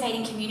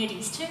activating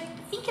communities to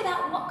think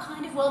about what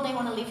kind of world they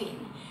want to live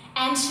in,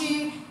 and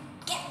to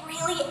get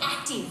really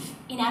active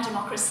in our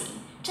democracy,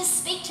 to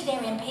speak to their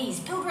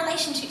MPs, build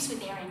relationships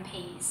with their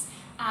MPs,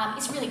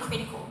 is really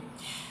critical.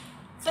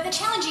 But the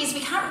challenge is we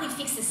can't really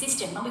fix the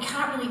system and we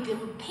can't really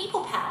build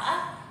people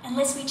power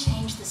unless we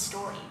change the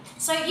story.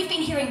 So you've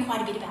been hearing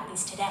quite a bit about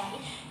this today.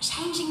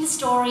 Changing the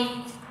story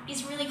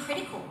is really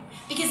critical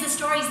because the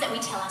stories that we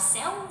tell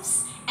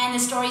ourselves and the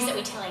stories that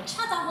we tell each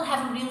other will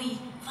have a really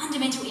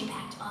fundamental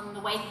impact on the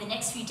way that the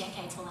next few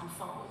decades will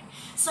unfold.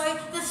 So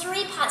the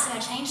three parts of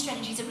our change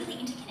strategies are really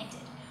interconnected.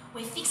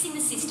 We're fixing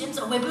the systems,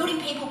 or we're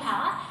building people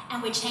power,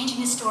 and we're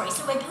changing the story.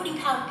 So we're building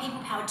people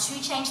power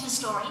to change the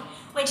story,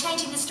 we're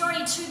changing the story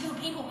to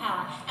build people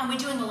power, and we're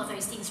doing all of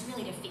those things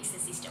really to fix the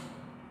system.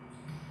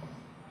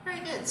 Very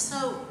good.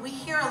 So we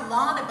hear a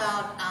lot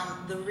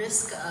about the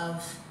risk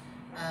of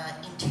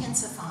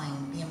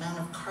intensifying the amount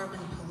of carbon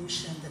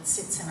pollution that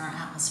sits in our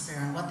atmosphere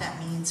and what that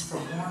means for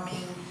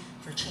warming,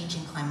 for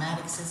changing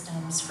climatic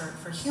systems,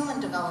 for human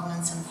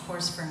developments, and of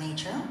course for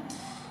nature.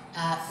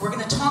 We're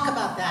going to talk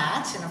about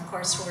that, and of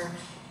course we're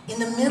in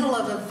the middle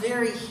of a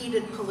very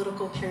heated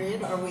political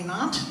period, are we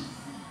not?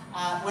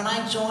 When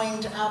I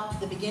joined up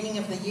the beginning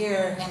of the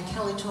year and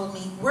Kelly told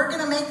me, we're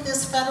going to make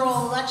this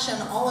federal election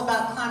all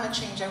about climate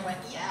change, I went,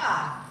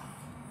 yeah.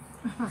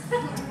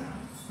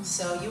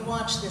 So you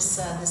watch this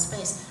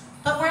space.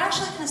 But we're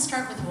actually going to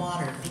start with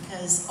water,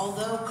 because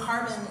although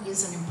carbon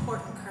is an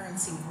important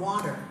currency,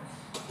 water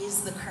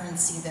is the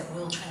currency that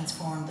will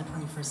transform the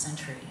 21st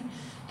century.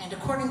 And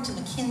according to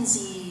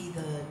McKinsey,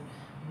 the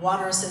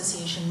Water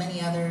Association, many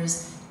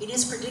others, it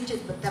is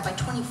predicted that by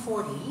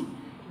 2040,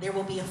 there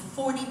will be a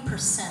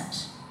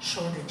 40%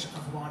 shortage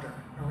of water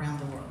around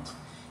the world.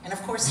 And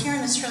of course, here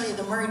in Australia,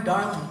 the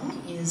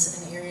Murray-Darling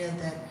is an area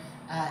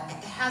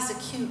that has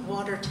acute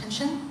water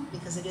tension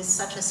because it is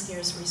such a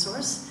scarce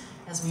resource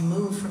as we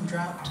move from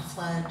drought to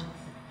flood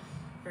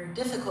very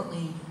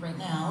difficultly right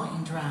now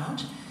in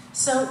drought.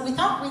 So we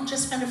thought we'd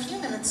just spend a few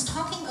minutes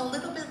talking a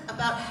little bit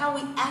about how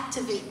we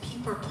activate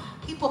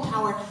people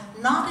power,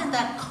 not in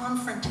that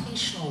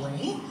confrontational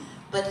way,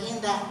 but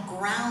in that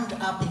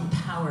ground-up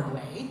empowered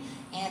way.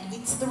 And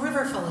it's the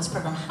River Fellows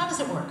program. How does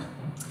it work?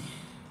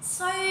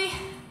 So,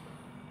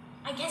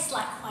 I guess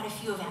like quite a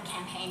few of our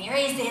campaign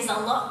areas, there's a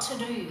lot to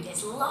do.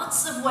 There's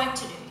lots of work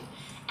to do.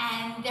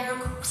 And there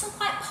are some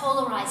quite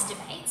polarised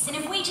debates. And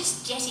if we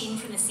just jet in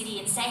from the city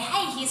and say,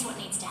 hey, here's what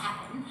needs to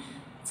happen,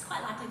 it's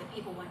quite likely that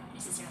people won't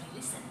necessarily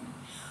listen.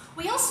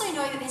 We also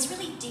know that there's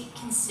really deep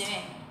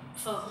concern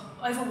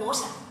over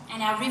water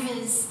and our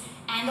rivers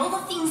and all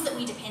the things that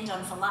we depend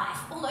on for life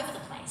all over the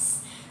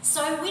place.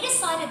 So we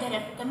decided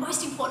that the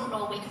most important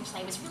role we could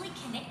play was really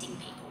connecting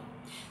people.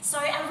 So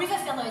our River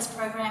Fellows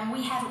program,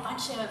 we have a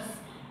bunch of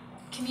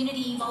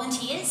community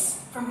volunteers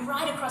from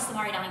right across the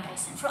Murray-Darling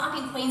Basin, from up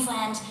in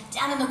Queensland,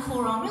 down in the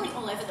Coorong, really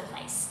all over the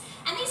place.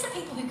 And these are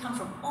people who come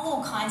from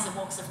all kinds of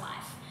walks of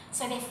life.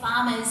 So they're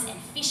farmers and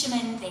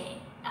fishermen, they're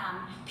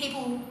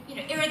people,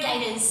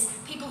 irrigators,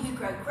 people who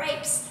grow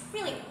grapes,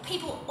 really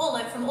people all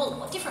over from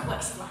all different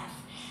walks of life.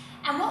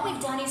 And what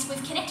we've done is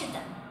we've connected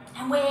them,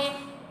 and we're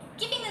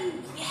giving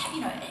them,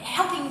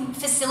 helping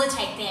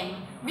facilitate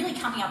them really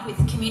coming up with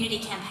community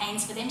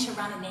campaigns for them to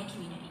run in their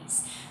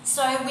communities.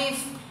 So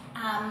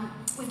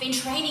we've been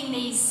training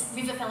these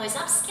River Fellows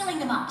up, skilling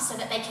them up so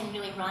that they can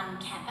really run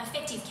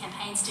effective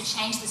campaigns to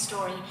change the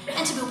story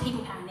and to build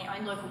people power in their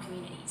own local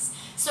communities.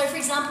 So for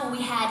example,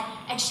 we had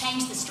a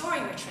Change the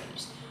Story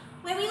retreat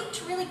where we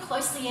looked really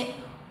closely at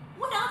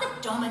what are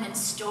the dominant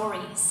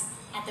stories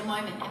at the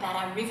moment about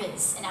our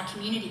rivers and our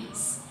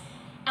communities.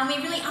 And we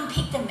really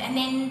unpicked them, and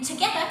then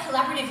together,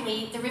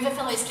 collaboratively, the River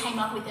Fellows came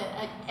up with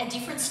a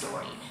different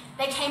story.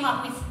 They came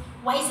up with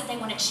ways that they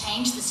want to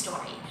change the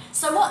story.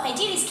 So what they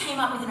did is came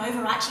up with an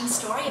overarching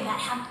story about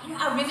how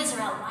our rivers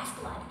are our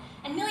lifeblood.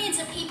 And millions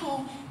of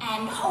people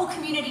and whole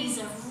communities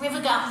of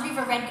river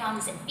red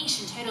gums and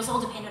fish and turtles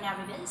all depend on our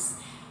rivers.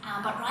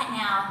 But right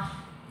now,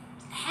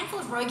 a handful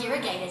of rogue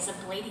irrigators are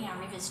bleeding our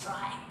rivers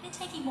dry. They're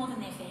taking more than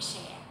their fair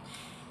share.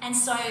 And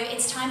so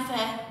it's time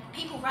for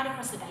people right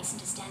across the basin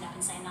to stand up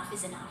and say enough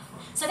is enough.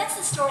 So that's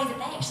the story that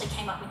they actually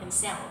came up with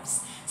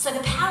themselves. So the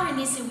power in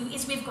this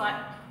is we've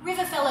got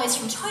River Fellows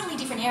from totally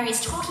different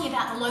areas talking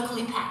about the local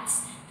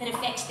impacts that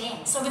affect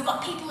them. So we've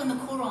got people in the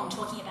Coorong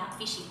talking about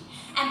fishing,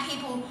 and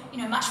people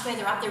much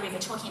further up the river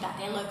talking about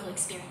their local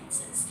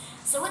experiences.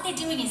 So what they're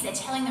doing is they're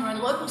telling their own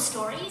local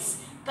stories,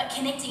 but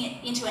connecting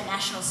it into a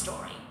national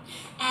story.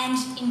 And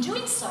in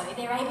doing so,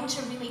 they're able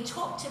to really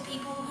talk to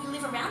people who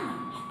live around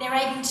them. They're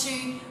able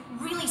to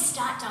really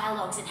start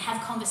dialogues and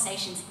have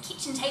conversations,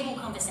 kitchen table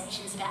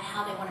conversations about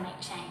how they want to make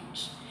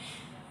change.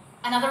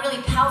 Another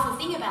really powerful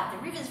thing about the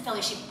Rivers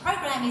Fellowship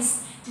program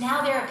is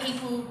now there are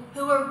people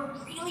who are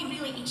really,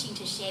 really itching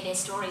to share their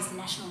stories in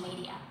national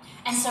media.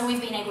 And so we've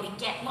been able to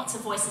get lots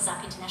of voices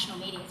up into national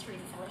media through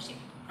the fellowship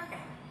program.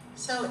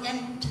 So,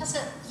 and Tessa,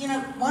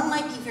 one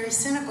might be very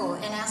cynical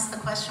and ask the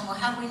question, well,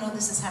 how do we know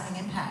this is having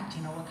impact?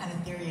 What kind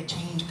of theory of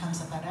change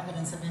comes about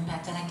evidence of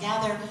impact? And I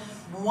gather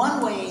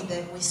one way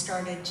that we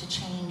started to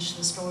change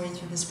the story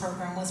through this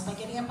program was by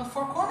getting up a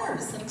Four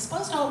Corners that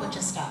exposed a whole bunch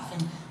of stuff.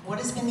 And what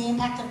has been the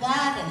impact of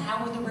that, and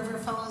how were the River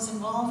Fellows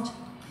involved?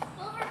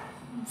 Well,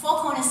 Four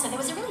Corners, so there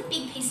was a really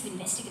big piece of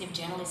investigative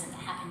journalism that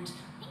happened,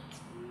 I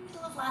think,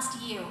 middle of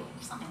last year or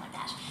something like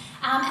that.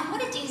 And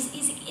what it did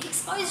is it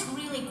exposed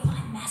really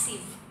quite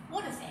massive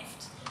water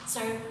theft.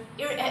 So,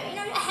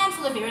 a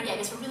handful of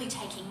irrigators were really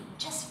taking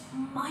just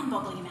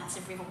mind-boggling amounts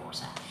of river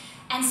water.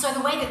 And so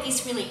the way that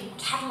this really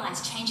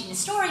catalysed changing the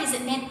story is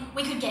it meant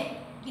we could get,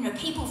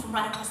 people from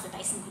right across the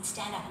basin could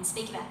stand up and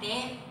speak about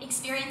their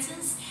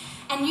experiences.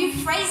 And new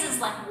phrases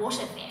like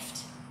water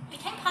theft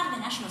became part of the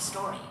national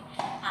story.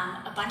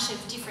 A bunch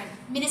of different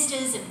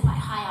ministers and quite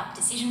high-up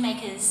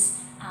decision-makers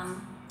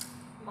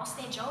lost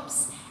their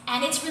jobs.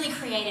 And it's really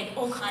created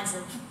all kinds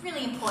of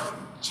really important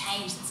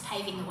change that's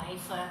paving the way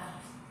for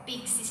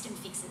big system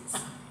fixes.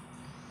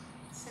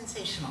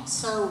 Sensational.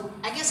 So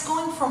I guess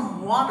going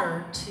from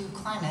water to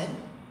climate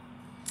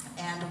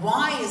And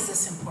why is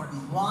this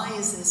important? Why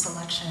is this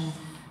election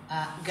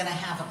going to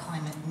have a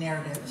climate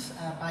narrative,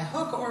 by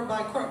hook or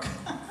by crook?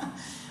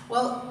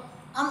 Well,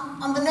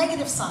 on the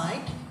negative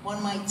side,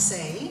 one might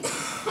say,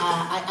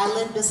 I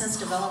led business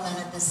development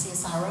at the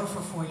CSIRO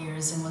for 4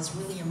 years and was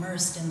really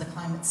immersed in the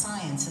climate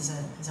science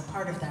as a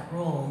part of that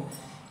role.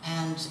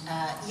 And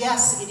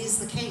yes, it is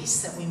the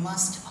case that we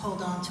must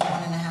hold on to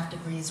 1.5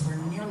 degrees. We're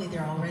nearly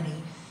there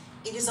already.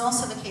 It is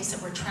also the case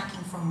that we're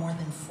tracking for more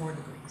than 4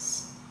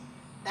 degrees.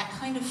 That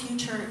kind of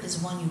future is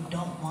one you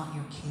don't want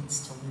your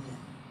kids to live in.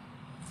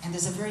 And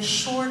there's a very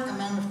short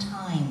amount of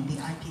time, the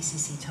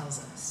IPCC tells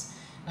us.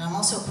 Now, I'm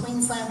also a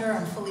Queenslander.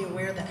 I'm fully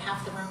aware that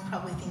half the room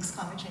probably thinks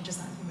climate change is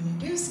not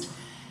human-induced.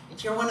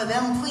 If you're one of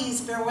them,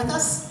 please bear with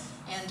us,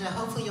 and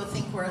hopefully you'll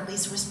think we're at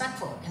least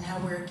respectful in how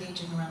we're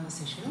engaging around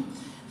this issue.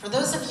 For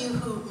those of you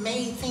who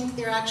may think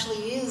there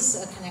actually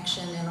is a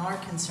connection and are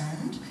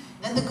concerned,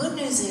 then the good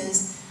news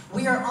is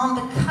we are on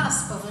the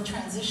cusp of a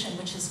transition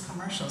which is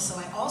commercial. So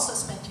I also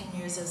spent 10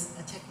 years as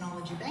a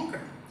technology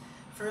banker,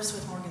 first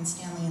with Morgan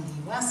Stanley in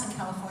the US and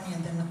California,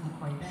 and then with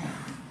Macquarie Bank.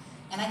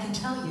 And I can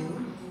tell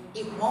you,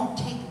 it won't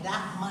take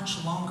that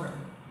much longer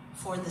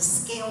for the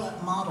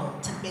scale-up model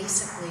to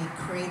basically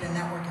create a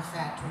network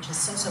effect, which is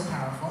so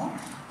powerful,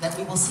 that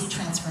we will see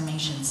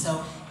transformation.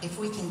 So if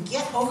we can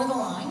get over the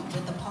line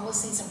with the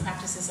policies and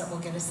practices that will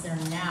get us there,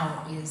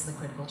 now is the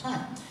critical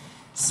time.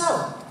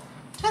 So,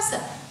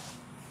 Tessa,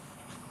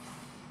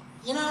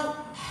 you know,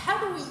 how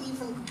do we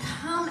even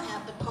come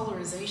at the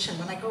polarization?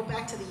 When I go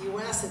back to the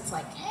US, it's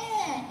like,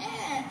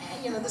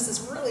 you know, this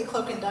is really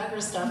cloak and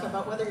dagger stuff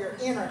about whether you're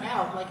in or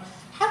out. Like,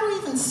 how do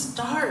we even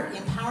start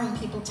empowering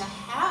people to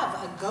have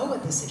a go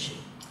at this issue?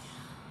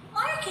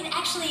 I reckon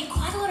actually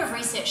quite a lot of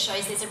research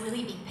shows there's a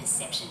really big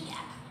perception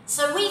gap.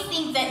 So we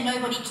think that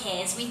nobody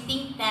cares. We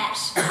think that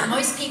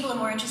most people are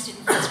more interested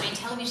in full-screen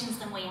televisions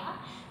than we are.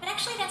 But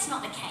actually that's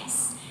not the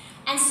case.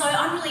 And so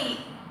I'm really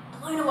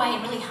blown away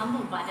and really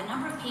humbled by the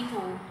number of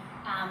people.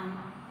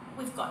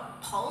 We've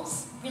got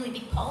polls, really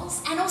big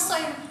polls, and also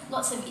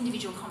lots of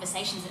individual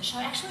conversations that show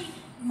actually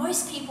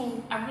most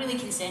people are really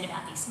concerned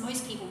about this.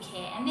 Most people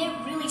care, and they're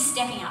really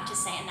stepping up to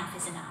say enough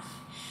is enough.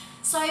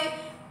 So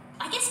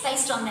I guess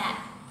based on that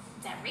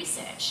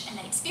research and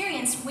that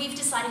experience, we've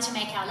decided to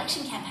make our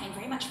election campaign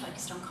very much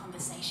focused on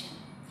conversation.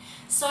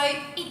 So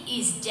it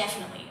is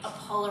definitely a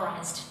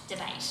polarised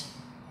debate,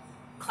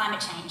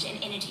 climate change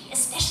and energy,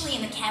 especially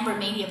in the Canberra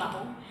media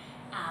bubble,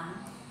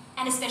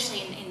 and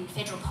especially in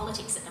federal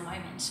politics at the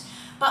moment.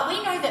 But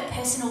we know that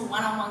personal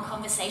one-on-one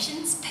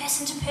conversations,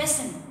 person to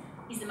person,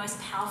 is the most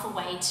powerful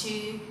way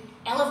to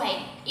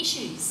elevate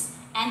issues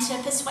and to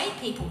persuade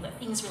people that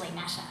things really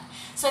matter.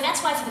 So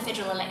that's why for the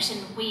federal election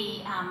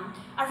we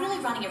are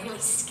really running a really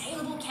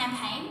scalable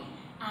campaign,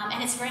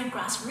 and it's a very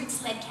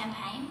grassroots-led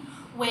campaign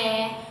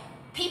where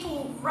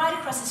people right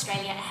across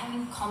Australia are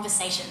having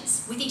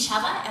conversations with each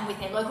other and with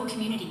their local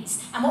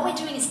communities. And what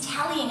we're doing is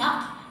tallying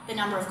up the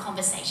number of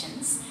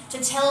conversations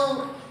to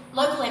tell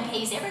local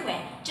MPs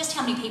everywhere just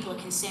how many people are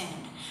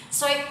concerned.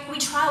 So we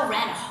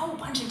ran a whole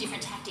bunch of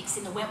different tactics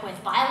in the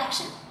Wentworth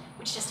by-election,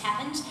 which just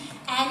happened,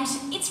 and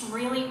it's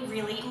really,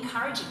 really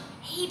encouraging.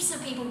 Heaps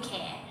of people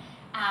care,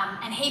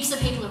 and heaps of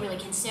people are really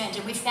concerned,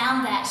 and we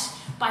found that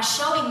by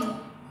showing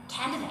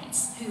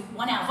candidates who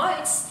won our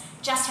votes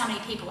just how many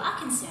people are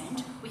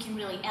concerned, we can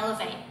really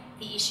elevate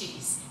the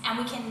issues, and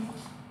we can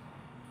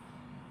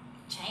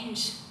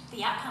change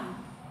the outcome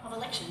of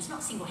elections,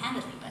 not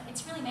single-handedly, but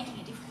it's really making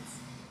a difference.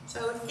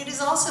 So it is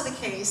also the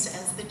case,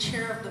 as the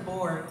chair of the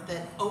board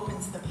that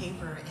opens the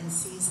paper and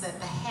sees that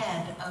the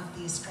head of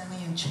the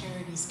Australian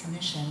Charities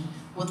Commission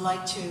would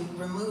like to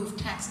remove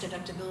tax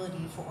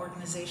deductibility for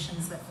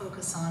organizations that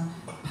focus on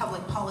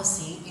public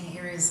policy in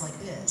areas like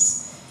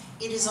this.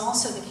 It is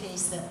also the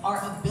case that our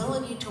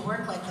ability to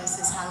work like this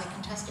is highly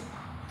contested.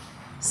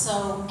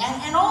 So,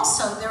 and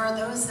also there are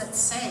those that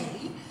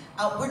say,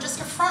 we're just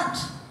a front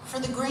for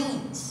the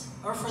Greens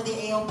or for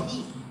the ALP.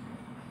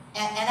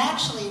 And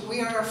actually,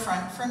 we are a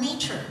front for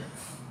nature.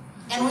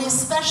 And we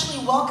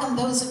especially welcome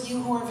those of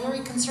you who are very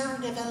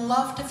conservative and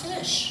love to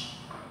fish,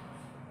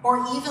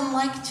 or even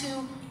like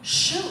to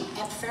shoot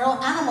at feral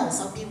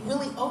animals. I'll be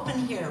really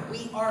open here.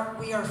 We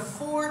are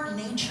for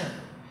nature.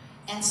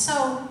 And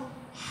so,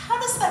 how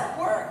does that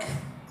work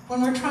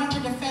when we're trying to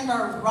defend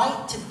our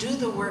right to do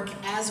the work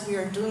as we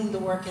are doing the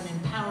work and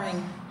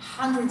empowering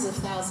hundreds of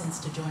thousands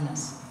to join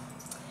us?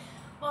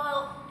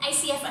 Well,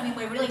 ACF, I mean,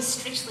 we're really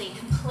strictly,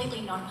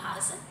 completely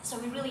non-partisan, so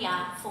we really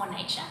are for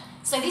nature.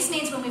 So this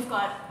means when we've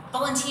got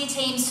volunteer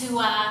teams who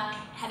are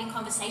having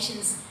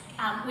conversations,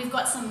 we've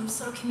got some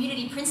sort of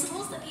community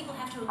principles that people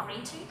have to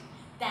agree to,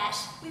 that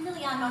we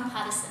really are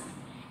non-partisan,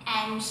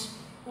 and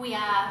we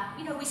are,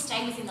 you know, we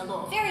stay within the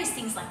law, various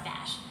things like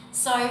that.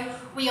 So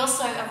we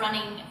also are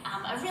running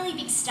a really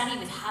big study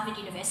with Harvard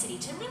University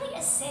to really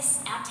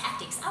assess our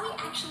tactics. Are we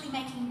actually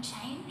making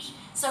change?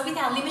 So with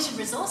our limited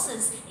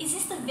resources, is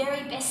this the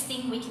very best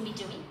thing we can be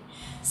doing?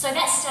 So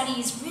that study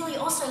is really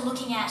also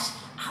looking at,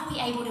 are we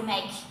able to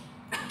make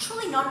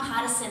truly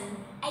non-partisan,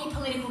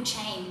 apolitical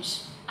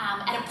change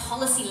at a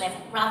policy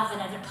level rather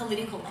than at a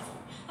political level?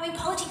 I mean,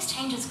 politics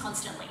changes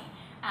constantly.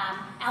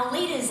 Our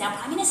leaders, our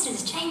prime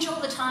ministers change all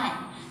the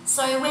time.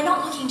 So we're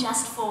not looking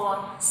just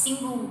for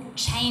single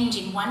change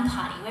in one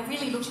party. We're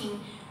really looking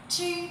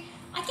to,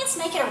 I guess,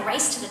 make it a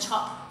race to the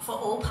top for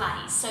all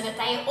parties so that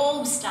they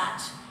all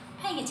start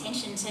paying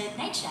attention to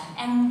nature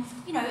and,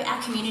 you know,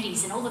 our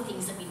communities and all the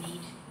things that we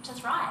need to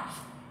thrive.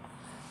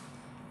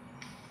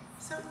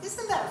 So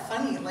isn't that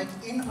funny? Like,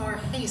 in our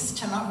haste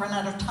to not run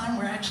out of time,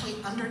 we're actually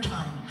under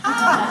time.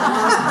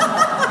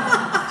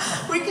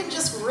 We can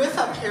just riff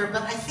up here,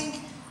 but I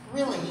think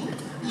really,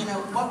 you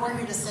know, what we're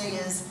here to say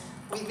is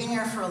we've been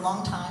here for a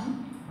long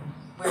time.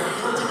 We're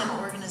building an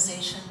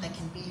organization that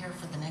can be here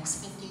for the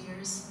next 50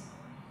 years.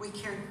 We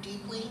care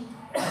deeply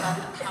about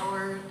the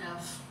power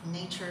of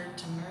nature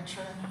to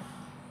nurture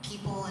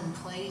people and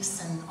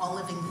place and all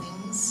living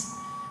things.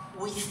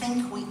 We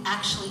think we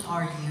actually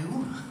are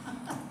you.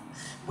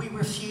 We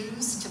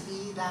refuse to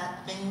be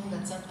that thing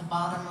that's at the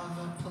bottom of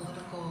a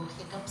political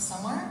hiccup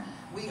somewhere.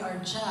 We are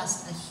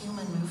just a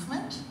human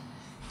movement,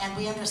 and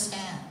we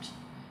understand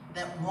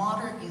that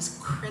water is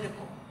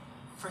critical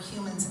for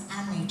humans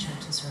and nature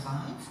to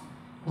survive.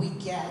 We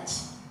get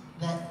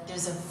that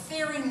there's a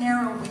very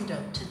narrow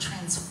window to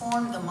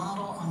transform the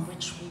model on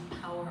which we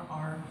power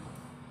our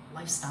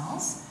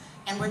lifestyles,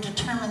 and we're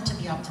determined to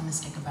be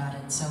optimistic about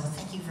it. So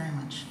thank you very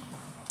much.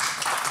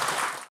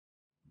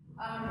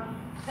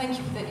 Thank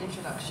you for that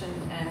introduction,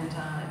 and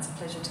it's a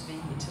pleasure to be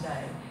here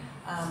today.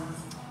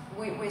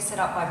 We're set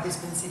up by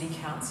Brisbane City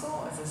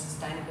Council as a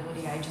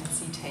sustainability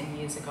agency 10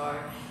 years ago,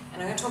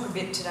 and I'm going to talk a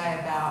bit today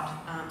about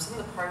some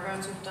of the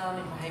programs we've done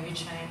in behaviour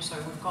change. So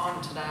we've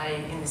gone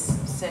today in this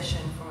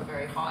session from a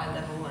very high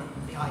level and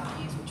the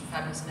ideas, which are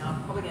fabulous. Now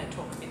I'm probably going to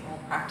talk a bit more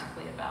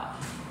practically about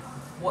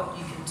what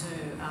you can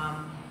do,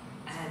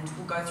 and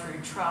we'll go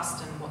through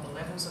trust and what the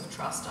levels of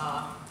trust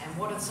are and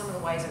what are some of the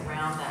ways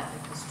around that,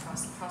 because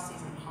trust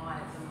isn't high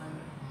at the moment.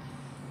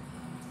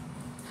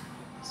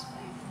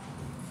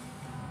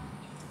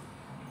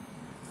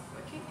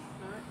 Working?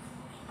 No?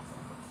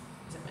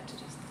 Is it meant to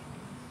just...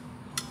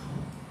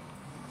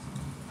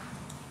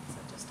 Is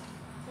that just...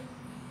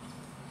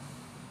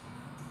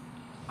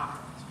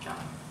 Let's jump.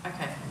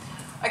 Okay.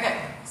 Okay,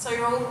 so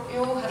you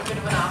all had a bit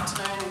of an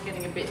afternoon,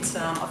 getting a bit...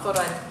 I thought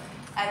I'd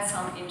add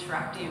some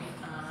interactive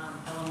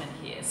element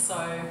here.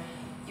 So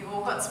you've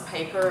all got some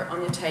paper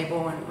on your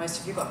table and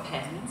most of you got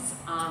pens.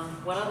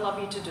 What I'd love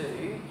you to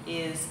do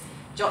is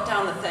jot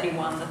down the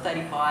 31, the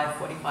 35,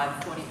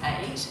 45,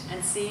 48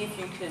 and see if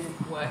you can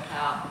work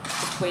out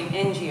between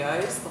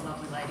NGOs, the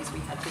lovely ladies we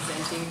had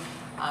presenting,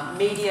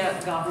 media,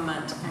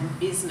 government and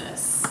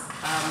business,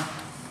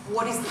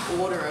 what is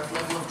the order of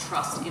level of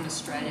trust in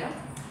Australia?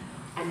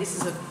 And this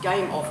is a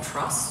game of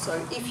trust, so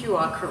if you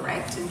are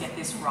correct and get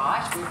this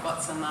right, we've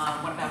got some,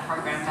 one of our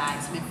program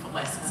bags, Live for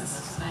Less, it's a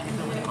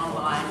sustainability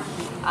online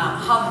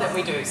hub that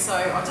we do. So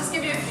I'll just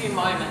give you a few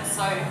moments.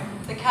 So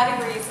the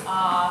categories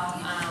are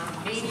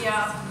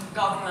media,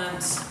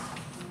 government,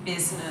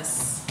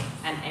 business,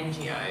 and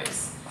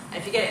NGOs. And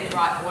if you get it in the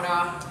right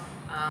order,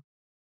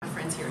 my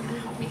friends here are going to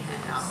help me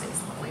hand out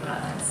these lovely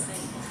bags.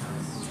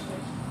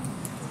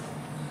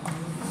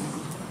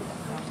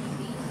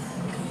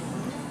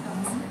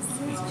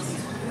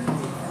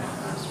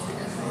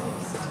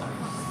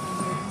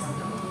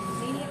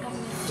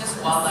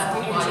 While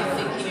you're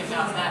thinking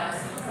about that,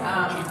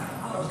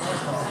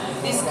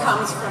 this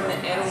comes from the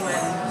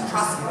Edelman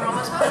Trust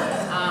Barometer.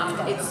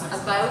 It's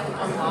available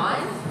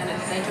online and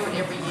they do it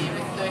every year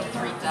with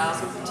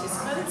 33,000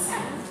 participants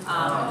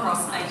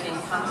across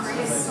 18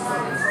 countries.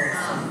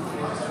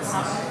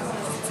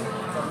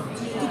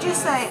 Did you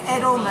say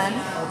Edelman?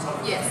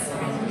 Yes.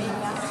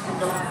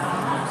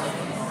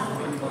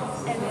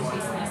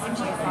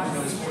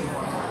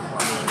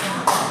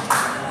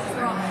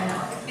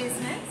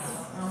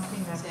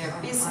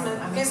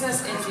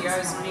 Business,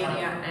 NGOs,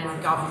 media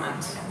and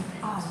government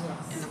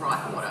in the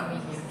right order.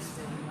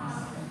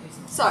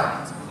 So,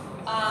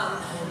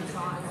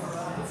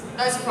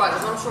 no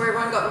surprises, I'm sure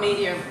everyone got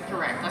media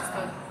correct. That's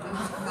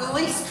the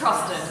least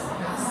trusted.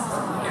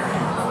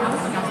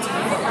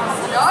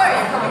 No,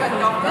 you probably got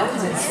government.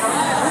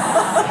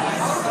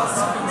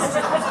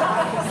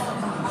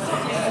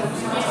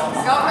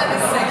 Government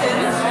is second.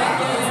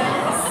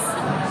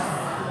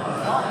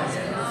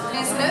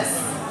 Business.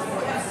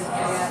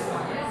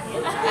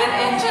 And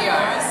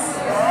NGOs.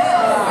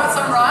 Got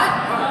some right?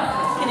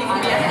 Can you give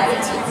me a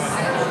hand?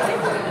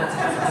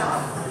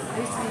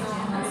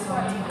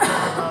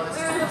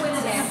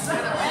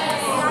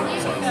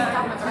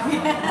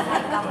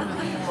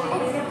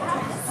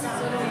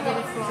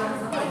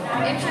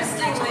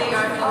 Interestingly,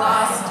 over the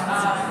last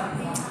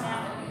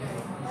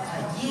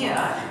year,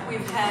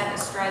 we've had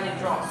Australia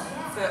drop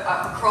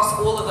across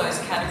all of those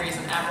categories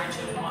an average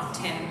of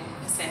 10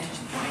 percentage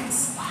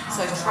points.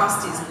 So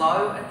trust is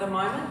low at the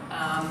moment.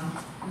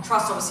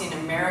 Trust obviously in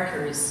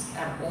America is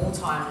at an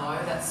all-time low.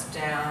 That's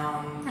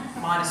down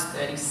minus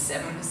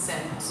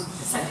 37%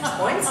 percentage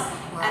points.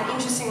 And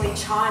interestingly,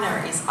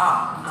 China is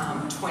up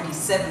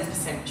 27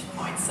 percentage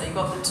points. So you've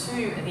got the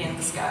two at the end of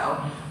the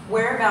scale.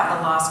 We're about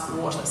the last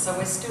quarter, so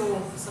we're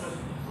still sort of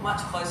much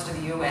closer to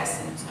the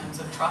US in terms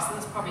of trust, and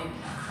there's probably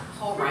a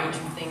whole range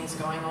of things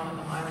going on at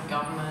the moment,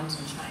 government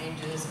and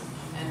changes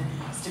and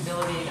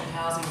stability of the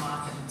housing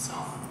market and so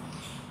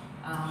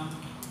on.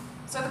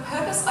 So the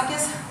purpose, I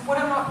guess, what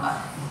I'm not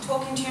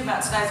talking to you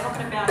about today is I'm not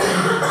going to be able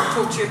to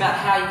talk to you about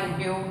how you can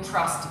build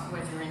trust,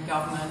 whether you're in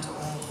government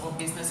or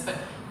business, but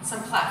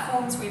some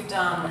platforms we've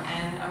done,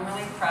 and I'm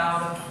really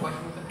proud of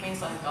working with the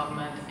Queensland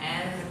Government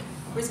and the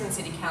Brisbane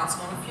City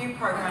Council on a few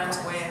programs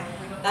where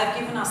they've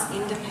given us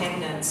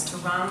independence to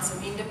run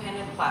some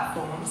independent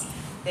platforms.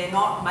 They're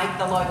not make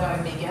the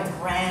logo bigger,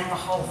 brand the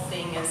whole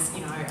thing as,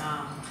 you know,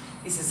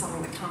 this is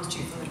something that comes to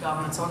you from the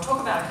government. So I'll talk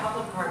about a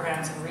couple of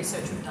programs and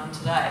research we've done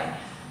today,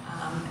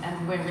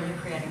 and we're really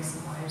creating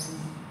some waves.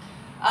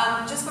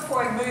 Just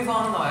before I move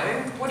on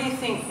though, what do you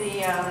think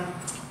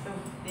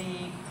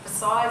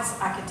besides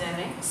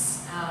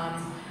academics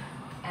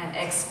and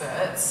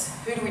experts,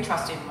 who do we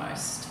trust in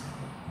most?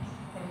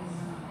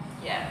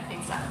 Yeah,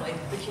 exactly.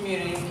 The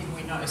community and people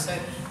we know. So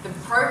the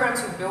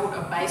programs we built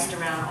are based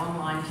around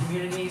online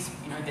communities.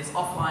 You know, there's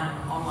offline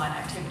and online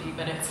activity,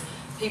 but it's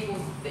people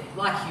that,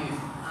 like you.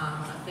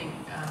 I think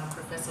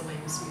Professor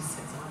Liam Smith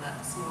said some of that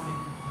this morning.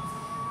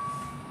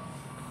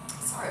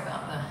 Sorry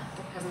about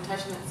the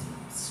presentation,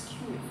 it's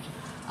skewed.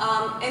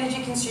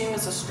 Energy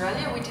Consumers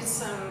Australia, we did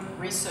some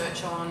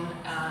research on,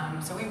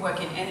 so we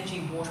work in energy,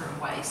 water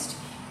and waste.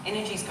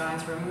 Energy is going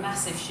through a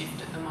massive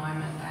shift at the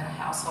moment at a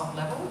household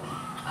level.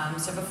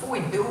 So before we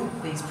build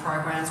these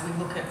programs, we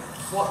look at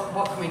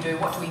what can we do,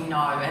 what do we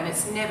know, and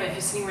it's never, if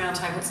you're sitting around a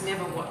table, it's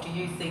never what do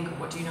you think or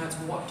what do you know, it's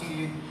what do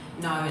you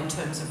know in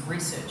terms of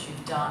research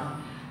you've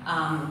done.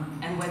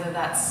 And whether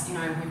that's, you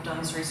know, we've done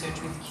this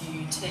research with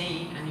QUT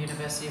and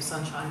University of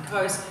Sunshine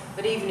Coast,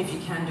 but even if you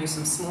can do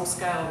some small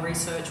scale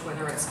research,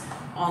 whether it's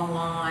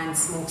online,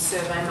 small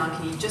survey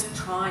monkey, just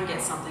try and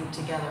get something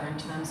together in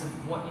terms of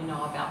what you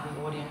know about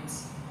the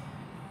audience.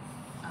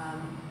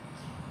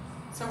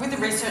 So with the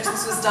research,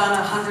 this was done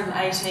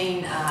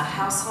 118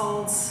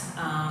 households,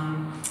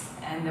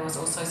 and there was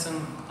also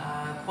some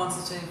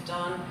quantitative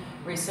done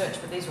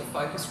research, but these were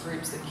focus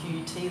groups that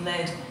QUT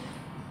led.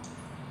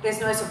 There's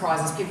no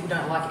surprises, people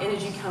don't like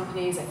energy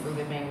companies, they feel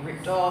they're being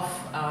ripped off,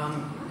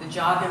 the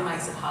jargon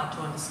makes it hard to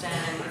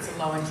understand, it's a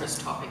low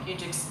interest topic, you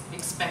just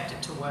expect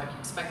it to work,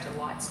 expect the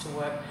lights to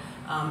work.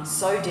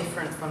 So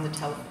different from the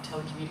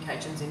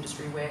telecommunications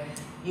industry where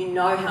you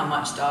know how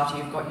much data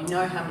you've got, you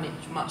know how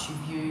much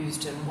you've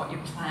used and what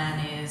your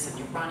plan is, and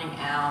you're running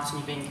out and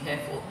you're being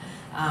careful.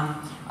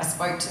 I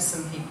spoke to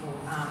some people,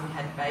 we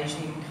had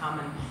Beijing come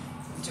and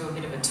do a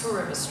bit of a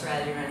tour of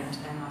Australia,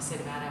 and I said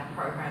about our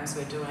programs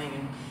we're doing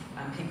and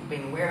people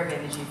being aware of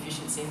energy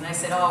efficiency, and they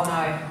said, oh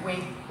no,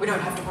 we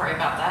don't have to worry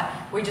about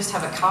that. We just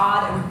have a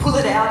card and we pull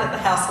it out at the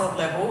household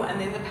level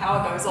and then the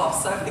power goes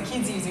off. So if the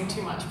kid's using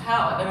too much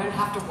power, they don't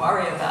have to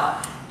worry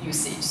about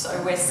usage. So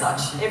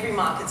every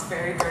market's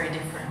very, very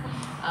different.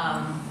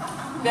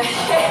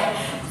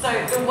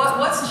 So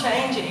what's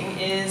changing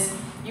is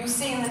you'll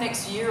see in the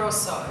next year or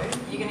so,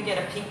 you're going to get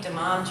a peak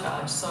demand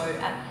charge. So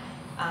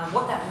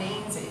what that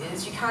means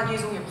is you can't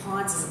use all your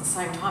appliances at the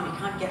same time. You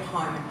can't get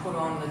home and put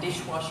on the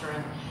dishwasher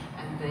and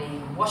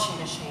the washing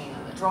machine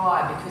and the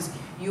dryer, because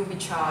you'll be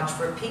charged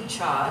for a peak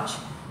charge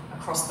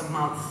across the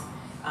month.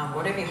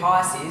 Whatever your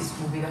highest is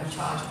will be that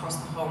charge across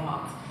the whole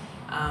month.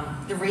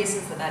 The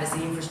reason for that is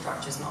the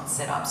infrastructure is not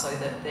set up so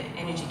that the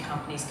energy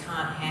companies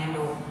can't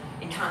handle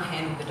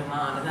the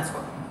demand, and that's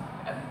what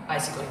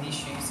basically the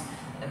issues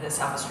that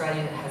South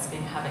Australia has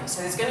been having.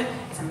 So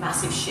it's a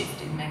massive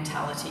shift in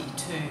mentality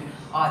to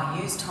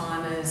either use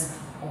timers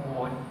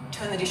or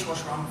turn the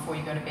dishwasher on before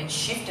you go to bed,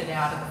 shift it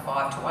out of the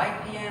 5 to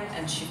 8 p.m.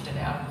 and shift it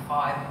out of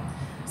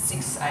the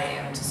 6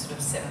 a.m. to sort of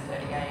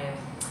 7:30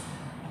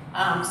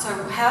 a.m. So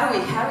how do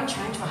we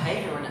change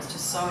behaviour when it's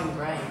just so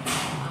ingrained?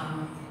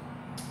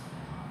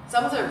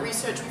 Some of the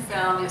research we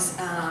found is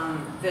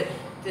that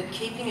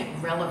keeping it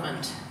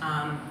relevant,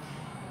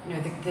 you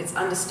know, that's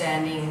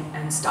understanding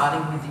and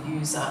starting with the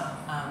user.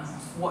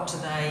 What do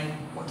they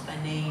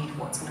need?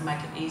 What's going to make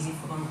it easy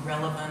for them?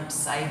 Relevant,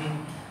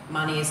 saving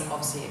money is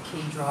obviously a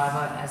key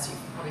driver, as you've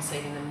probably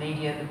seen in the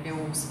media. The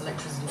bills,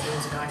 electricity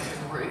bills, are going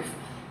through the roof.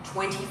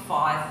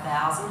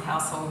 25,000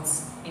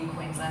 households in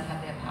Queensland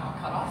had their power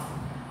cut off.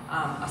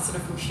 I sort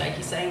of feel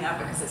shaky saying that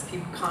because there's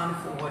people can't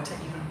afford to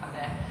even have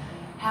their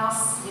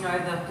house, you know,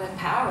 the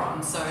power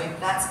on. So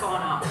that's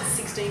gone up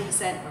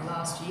 16% from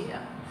last year.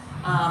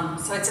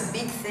 So it's a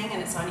big thing,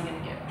 and it's only going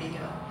to get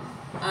bigger.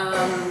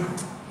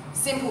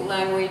 Simple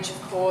language,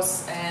 of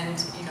course, and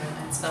you know,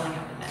 and spelling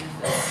out the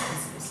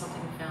benefits is something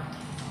we found.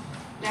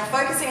 Now,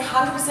 focusing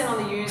 100%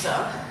 on the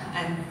user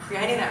and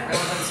creating that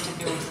relevance to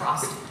build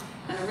trust.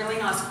 And a really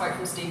nice quote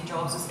from Steve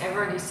Jobs is,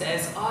 everybody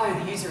says,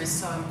 oh, the user is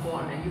so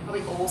important, and you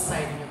probably all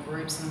say it in your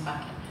groups and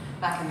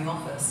back in the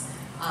office,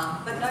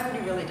 but nobody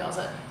really does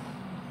it.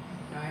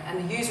 You know,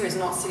 and the user is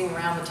not sitting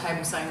around the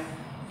table saying,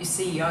 your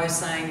CEO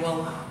saying,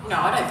 well, no,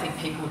 I don't think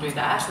people do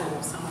that,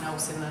 or someone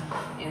else in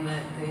the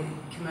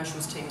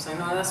commercials team saying,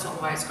 no, that's not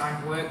the way it's going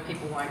to work,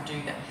 people won't do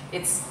that.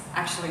 It's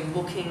actually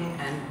looking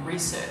and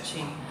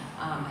researching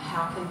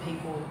how can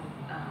people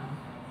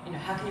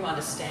how can you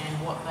understand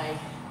what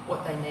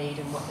they need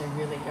and what they're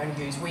really going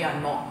to use? We are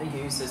not the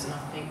users, and I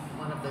think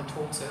one of the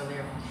talks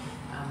earlier,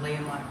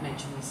 Leah might have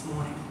mentioned this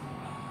morning.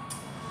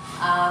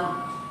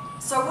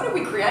 So what did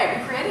we create?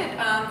 We created,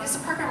 this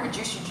is a program,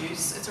 Reduce Your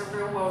Juice. It's a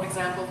real world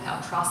example of how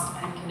trust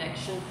and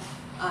connection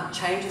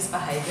changes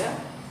behaviour.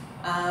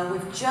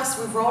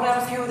 We've rolled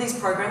out a few of these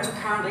programs. We're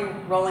currently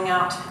rolling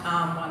out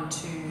one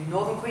to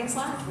Northern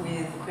Queensland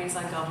with the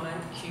Queensland Government,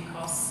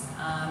 QCOS,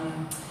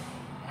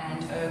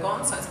 and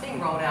Ergon. So it's being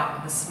rolled out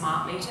with the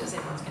smart meters.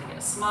 Everyone's going to get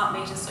a smart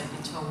meter so you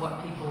can tell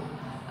what people,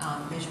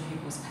 measure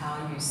people's power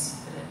use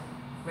at a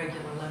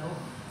regular level.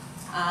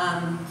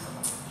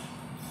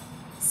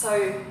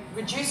 So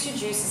Reduce Your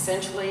Juice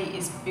essentially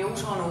is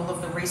built on all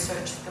of the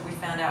research that we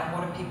found out.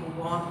 What do people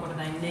want? What do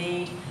they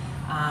need?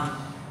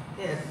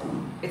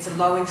 It's a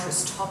low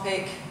interest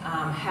topic.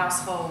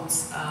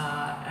 Households,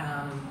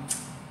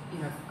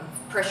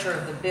 pressure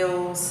of the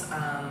bills,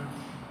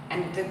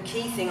 and the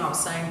key thing I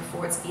was saying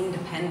before, it's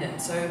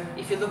independent. So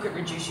if you look at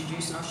Reduce Your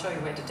Juice, and I'll show you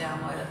where to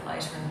download it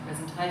later in the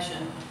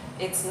presentation,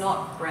 it's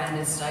not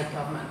branded state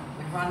government.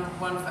 We run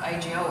one for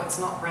AGL, it's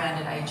not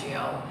branded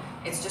AGL.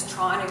 It's just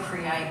trying to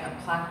create a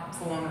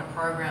platform and a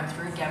program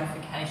through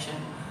gamification,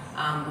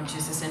 which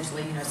is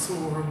essentially,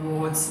 small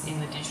rewards in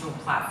the digital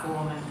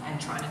platform and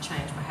trying to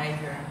change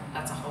behaviour. And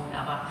that's a whole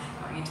nother,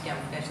 going into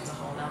gamification is a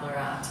whole nother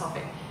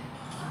topic.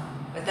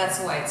 But that's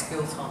the way it's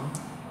built on,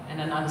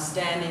 and an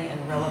understanding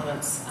and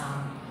relevance.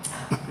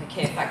 The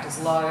care factor's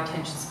low,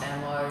 attention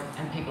span low,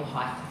 and people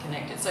hyper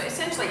connected. So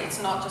essentially,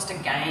 it's not just a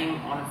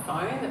game on a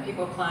phone that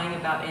people are playing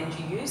about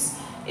energy use.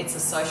 It's a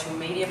social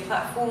media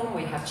platform.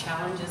 We have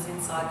challenges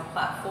inside the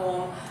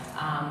platform.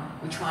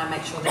 We try and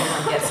make sure that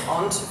everyone gets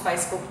onto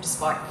Facebook,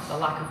 despite the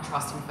lack of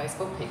trust in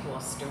Facebook. People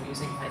are still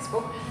using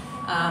Facebook.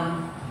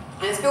 And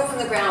it's built from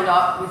the ground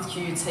up with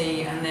QUT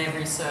and their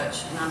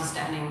research and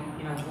understanding,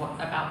 what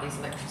about these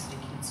electricity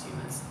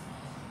consumers.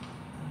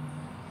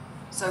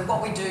 So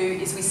what we do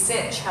is we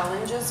set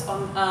challenges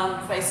on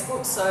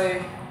Facebook.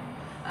 So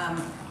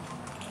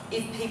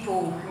if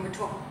people, and we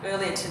talked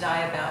earlier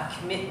today about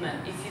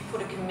commitment, if you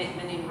put a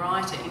commitment in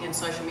writing, and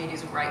social media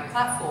is a great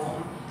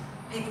platform,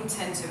 people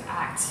tend to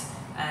act,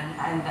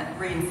 and that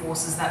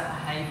reinforces that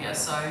behaviour.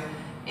 So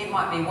it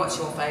might be, what's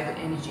your favourite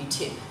energy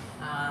tip?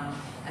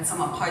 And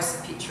someone posts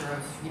a picture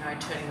of,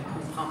 turning the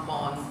pool pump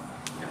on,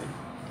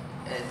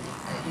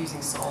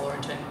 using solar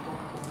and turning the pool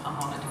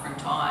pump on at different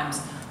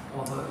times,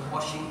 or the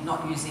washing,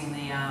 not using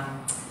the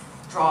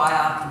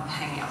dryer and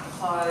hanging out the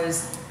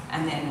clothes.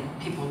 And then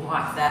people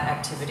like that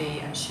activity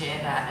and share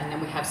that, and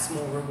then we have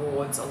small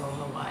rewards along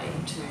the way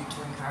to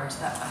encourage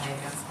that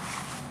behaviour.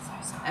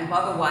 And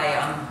by the way,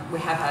 we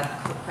have had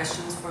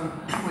questions from,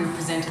 we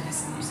presented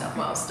this in New South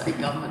Wales State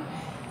Government,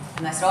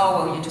 and they said,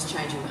 oh, well, you're just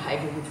changing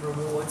behaviour with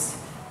rewards.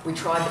 We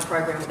tried the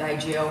program with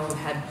AGL,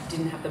 who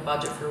didn't have the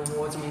budget for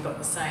rewards, and we got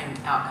the same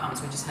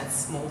outcomes. We just had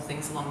small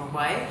things along the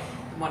way.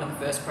 One of the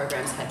first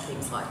programs had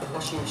things like the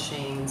washing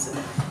machines and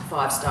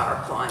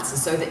 5-star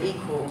appliances. So the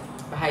equal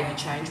behaviour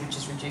change, which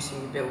is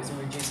reducing your bills and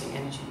reducing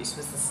energy use,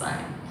 was the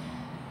same.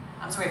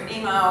 So we have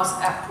emails,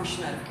 app push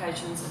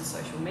notifications, and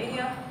social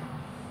media.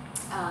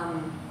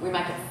 We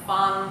make it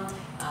fun.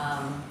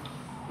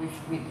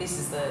 This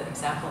is the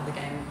example of the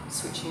game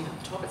switching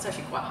at the top. It's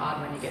actually quite hard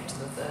when you get to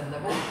the 3rd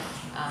level.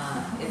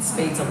 It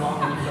speeds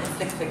along and you've got to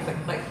click, click, click,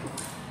 click.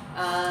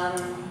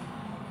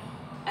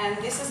 And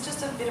this is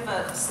just a bit of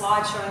a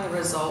slide showing the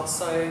results.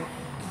 So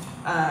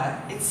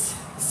it's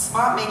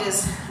smart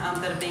meters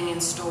that are being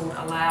installed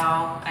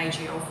allow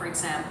AGL, for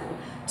example,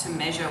 to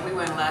measure. We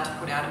weren't allowed to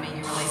put out a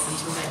media release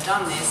until they'd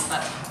done this,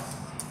 but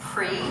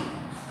pre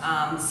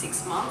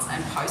 6 months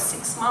and post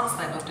 6 months,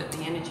 they looked at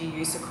the energy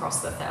use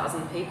across the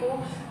 1,000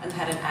 people and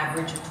had an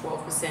average of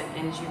 12%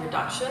 energy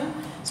reduction.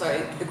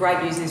 So the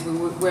great news is we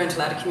weren't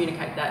allowed to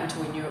communicate that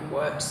until we knew it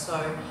worked.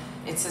 So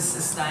it's a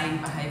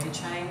sustained behaviour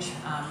change.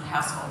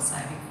 Households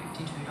saving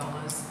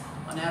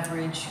 $52 on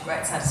average,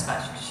 great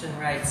satisfaction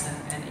rates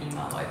and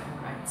email open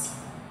rates.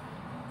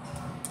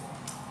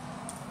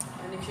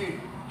 And if you're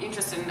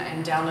interested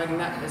in downloading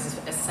that, there's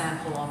a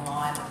sample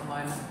online at the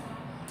moment.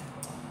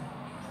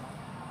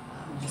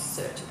 Just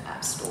search at the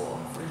App Store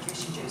for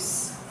Reduce Your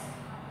Juice.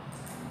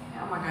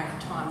 How am I going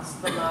for time? This is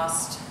the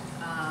last.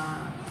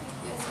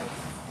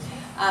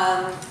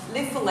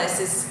 Live for Less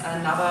is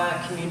another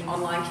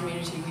online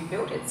community we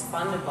built. It's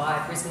funded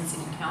by Brisbane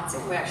City Council.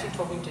 We're actually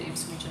talking to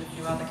Ipswich and a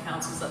few other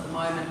councils at the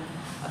moment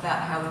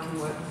about how we can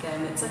work with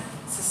them. It's a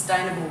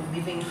sustainable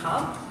living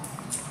hub.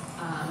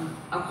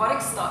 I'm quite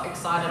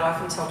excited. I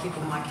often tell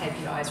people my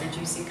KPI is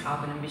reducing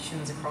carbon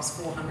emissions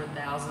across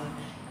 400,000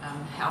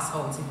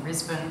 households in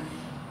Brisbane.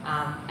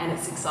 And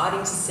it's exciting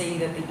to see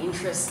that the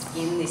interest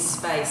in this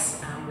space,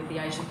 with the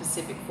Asia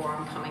Pacific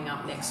Forum coming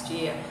up next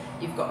year,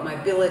 you've got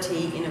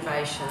mobility,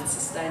 innovation,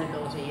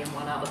 sustainability, and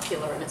one other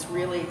pillar, and it's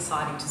really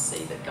exciting to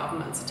see that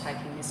governments are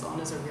taking this on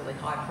as a really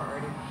high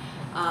priority.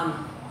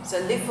 So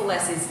Live for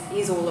Less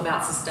is all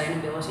about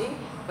sustainability,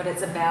 but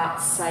it's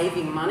about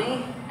saving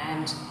money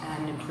and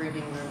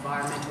improving your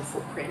environmental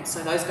footprint.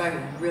 So those go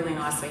really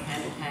nicely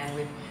hand in hand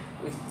with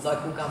with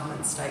local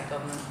government, state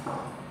government.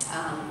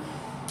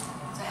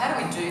 So how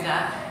do we do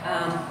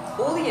that?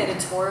 All the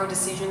editorial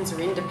decisions are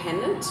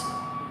independent.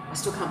 I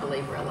still can't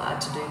believe we're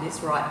allowed to do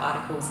this, write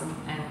articles,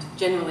 and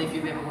generally if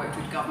you've ever worked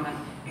with government,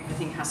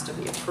 everything has to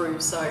be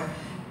approved. So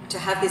to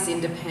have this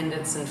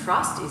independence and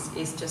trust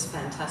is just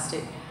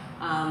fantastic.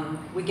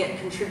 We get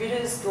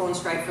contributors drawn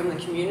straight from the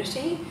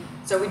community.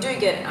 So we do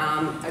get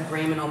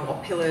agreement on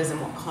what pillars and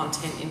what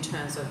content in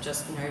terms of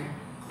just, you know,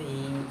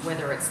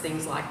 whether it's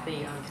things like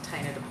the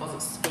container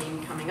deposit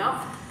scheme coming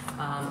up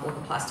or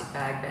the plastic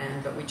bag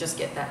ban, but we just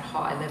get that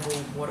high level,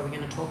 what are we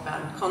going to talk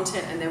about in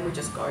content, and then we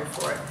just go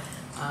for it.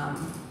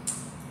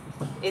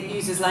 It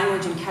uses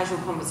language in casual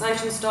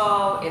conversation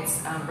style, it's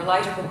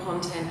relatable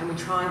content, and we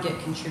try and get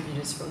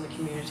contributors from the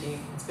community,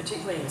 it's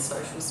particularly in the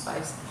social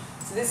space.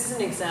 So this is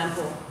an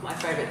example, my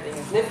favourite thing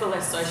is live for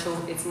less social,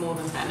 it's more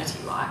than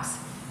vanity likes.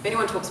 If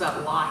anyone talks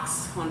about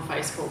likes on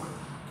Facebook,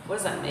 what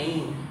does that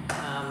mean?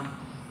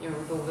 You know,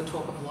 with all the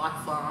talk of like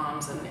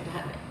farms, and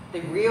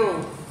the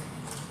real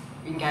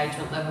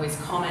engagement level is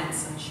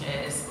comments and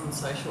shares on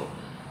social.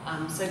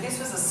 So this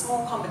was a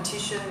small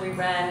competition we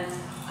ran,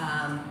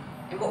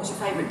 and what was your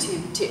favourite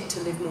tip to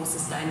live more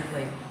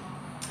sustainably?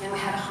 And we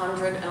had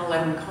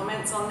 111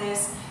 comments on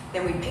this.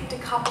 Then we picked a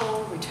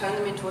couple, we turned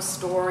them into a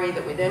story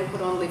that we then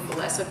put on Live for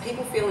Less. So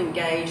people feel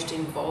engaged,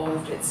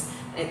 involved,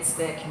 it's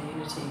their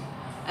community.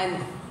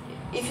 And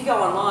if you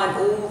go online,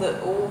 all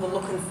the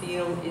look and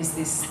feel is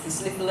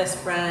this Live for Less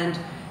brand.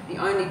 The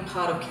only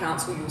part of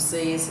council you'll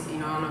see is, you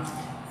know, on a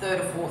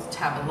third or fourth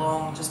tab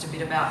along, just a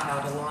bit about how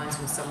it aligns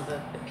with some of the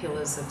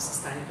pillars of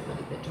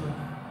sustainability they're doing.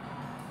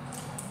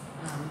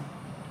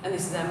 And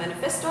this is our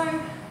manifesto,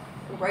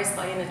 embrace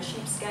the inner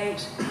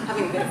cheapskate,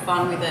 having a bit of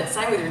fun with it.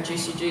 Same with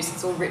Reduce Your Juice,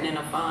 it's all written in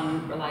a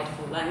fun,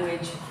 relatable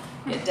language.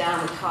 Get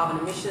down with carbon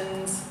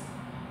emissions,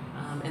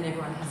 and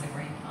everyone has a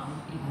green thumb,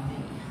 even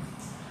me.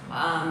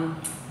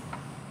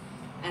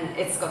 And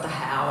it's got the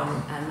how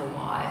and the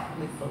why,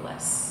 live for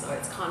less. So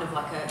it's kind of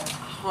like a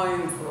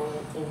home for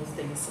all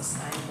things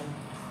sustainable.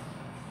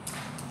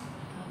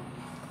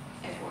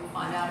 If you want to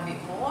find out a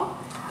bit more.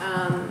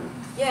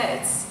 Yeah,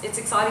 it's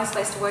exciting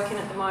space to work in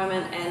at the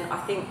moment, and I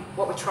think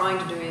what we're trying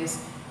to do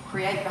is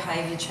create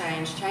behaviour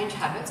change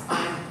habits, but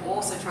I'm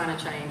also trying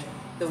to change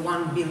the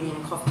 1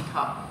 billion coffee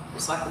cup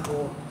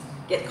recyclable,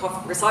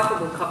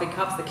 recyclable coffee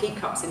cups, the keep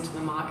cups into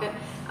the market.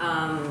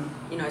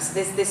 You know, so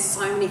there's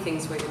so many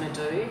things we're going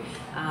to do.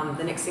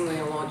 The next thing we're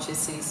going to launch is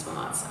City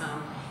Smart's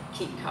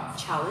Keep Cup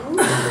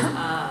Challenge.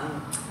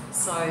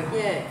 So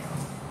yeah,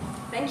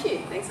 thank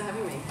you. Thanks for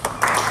having me.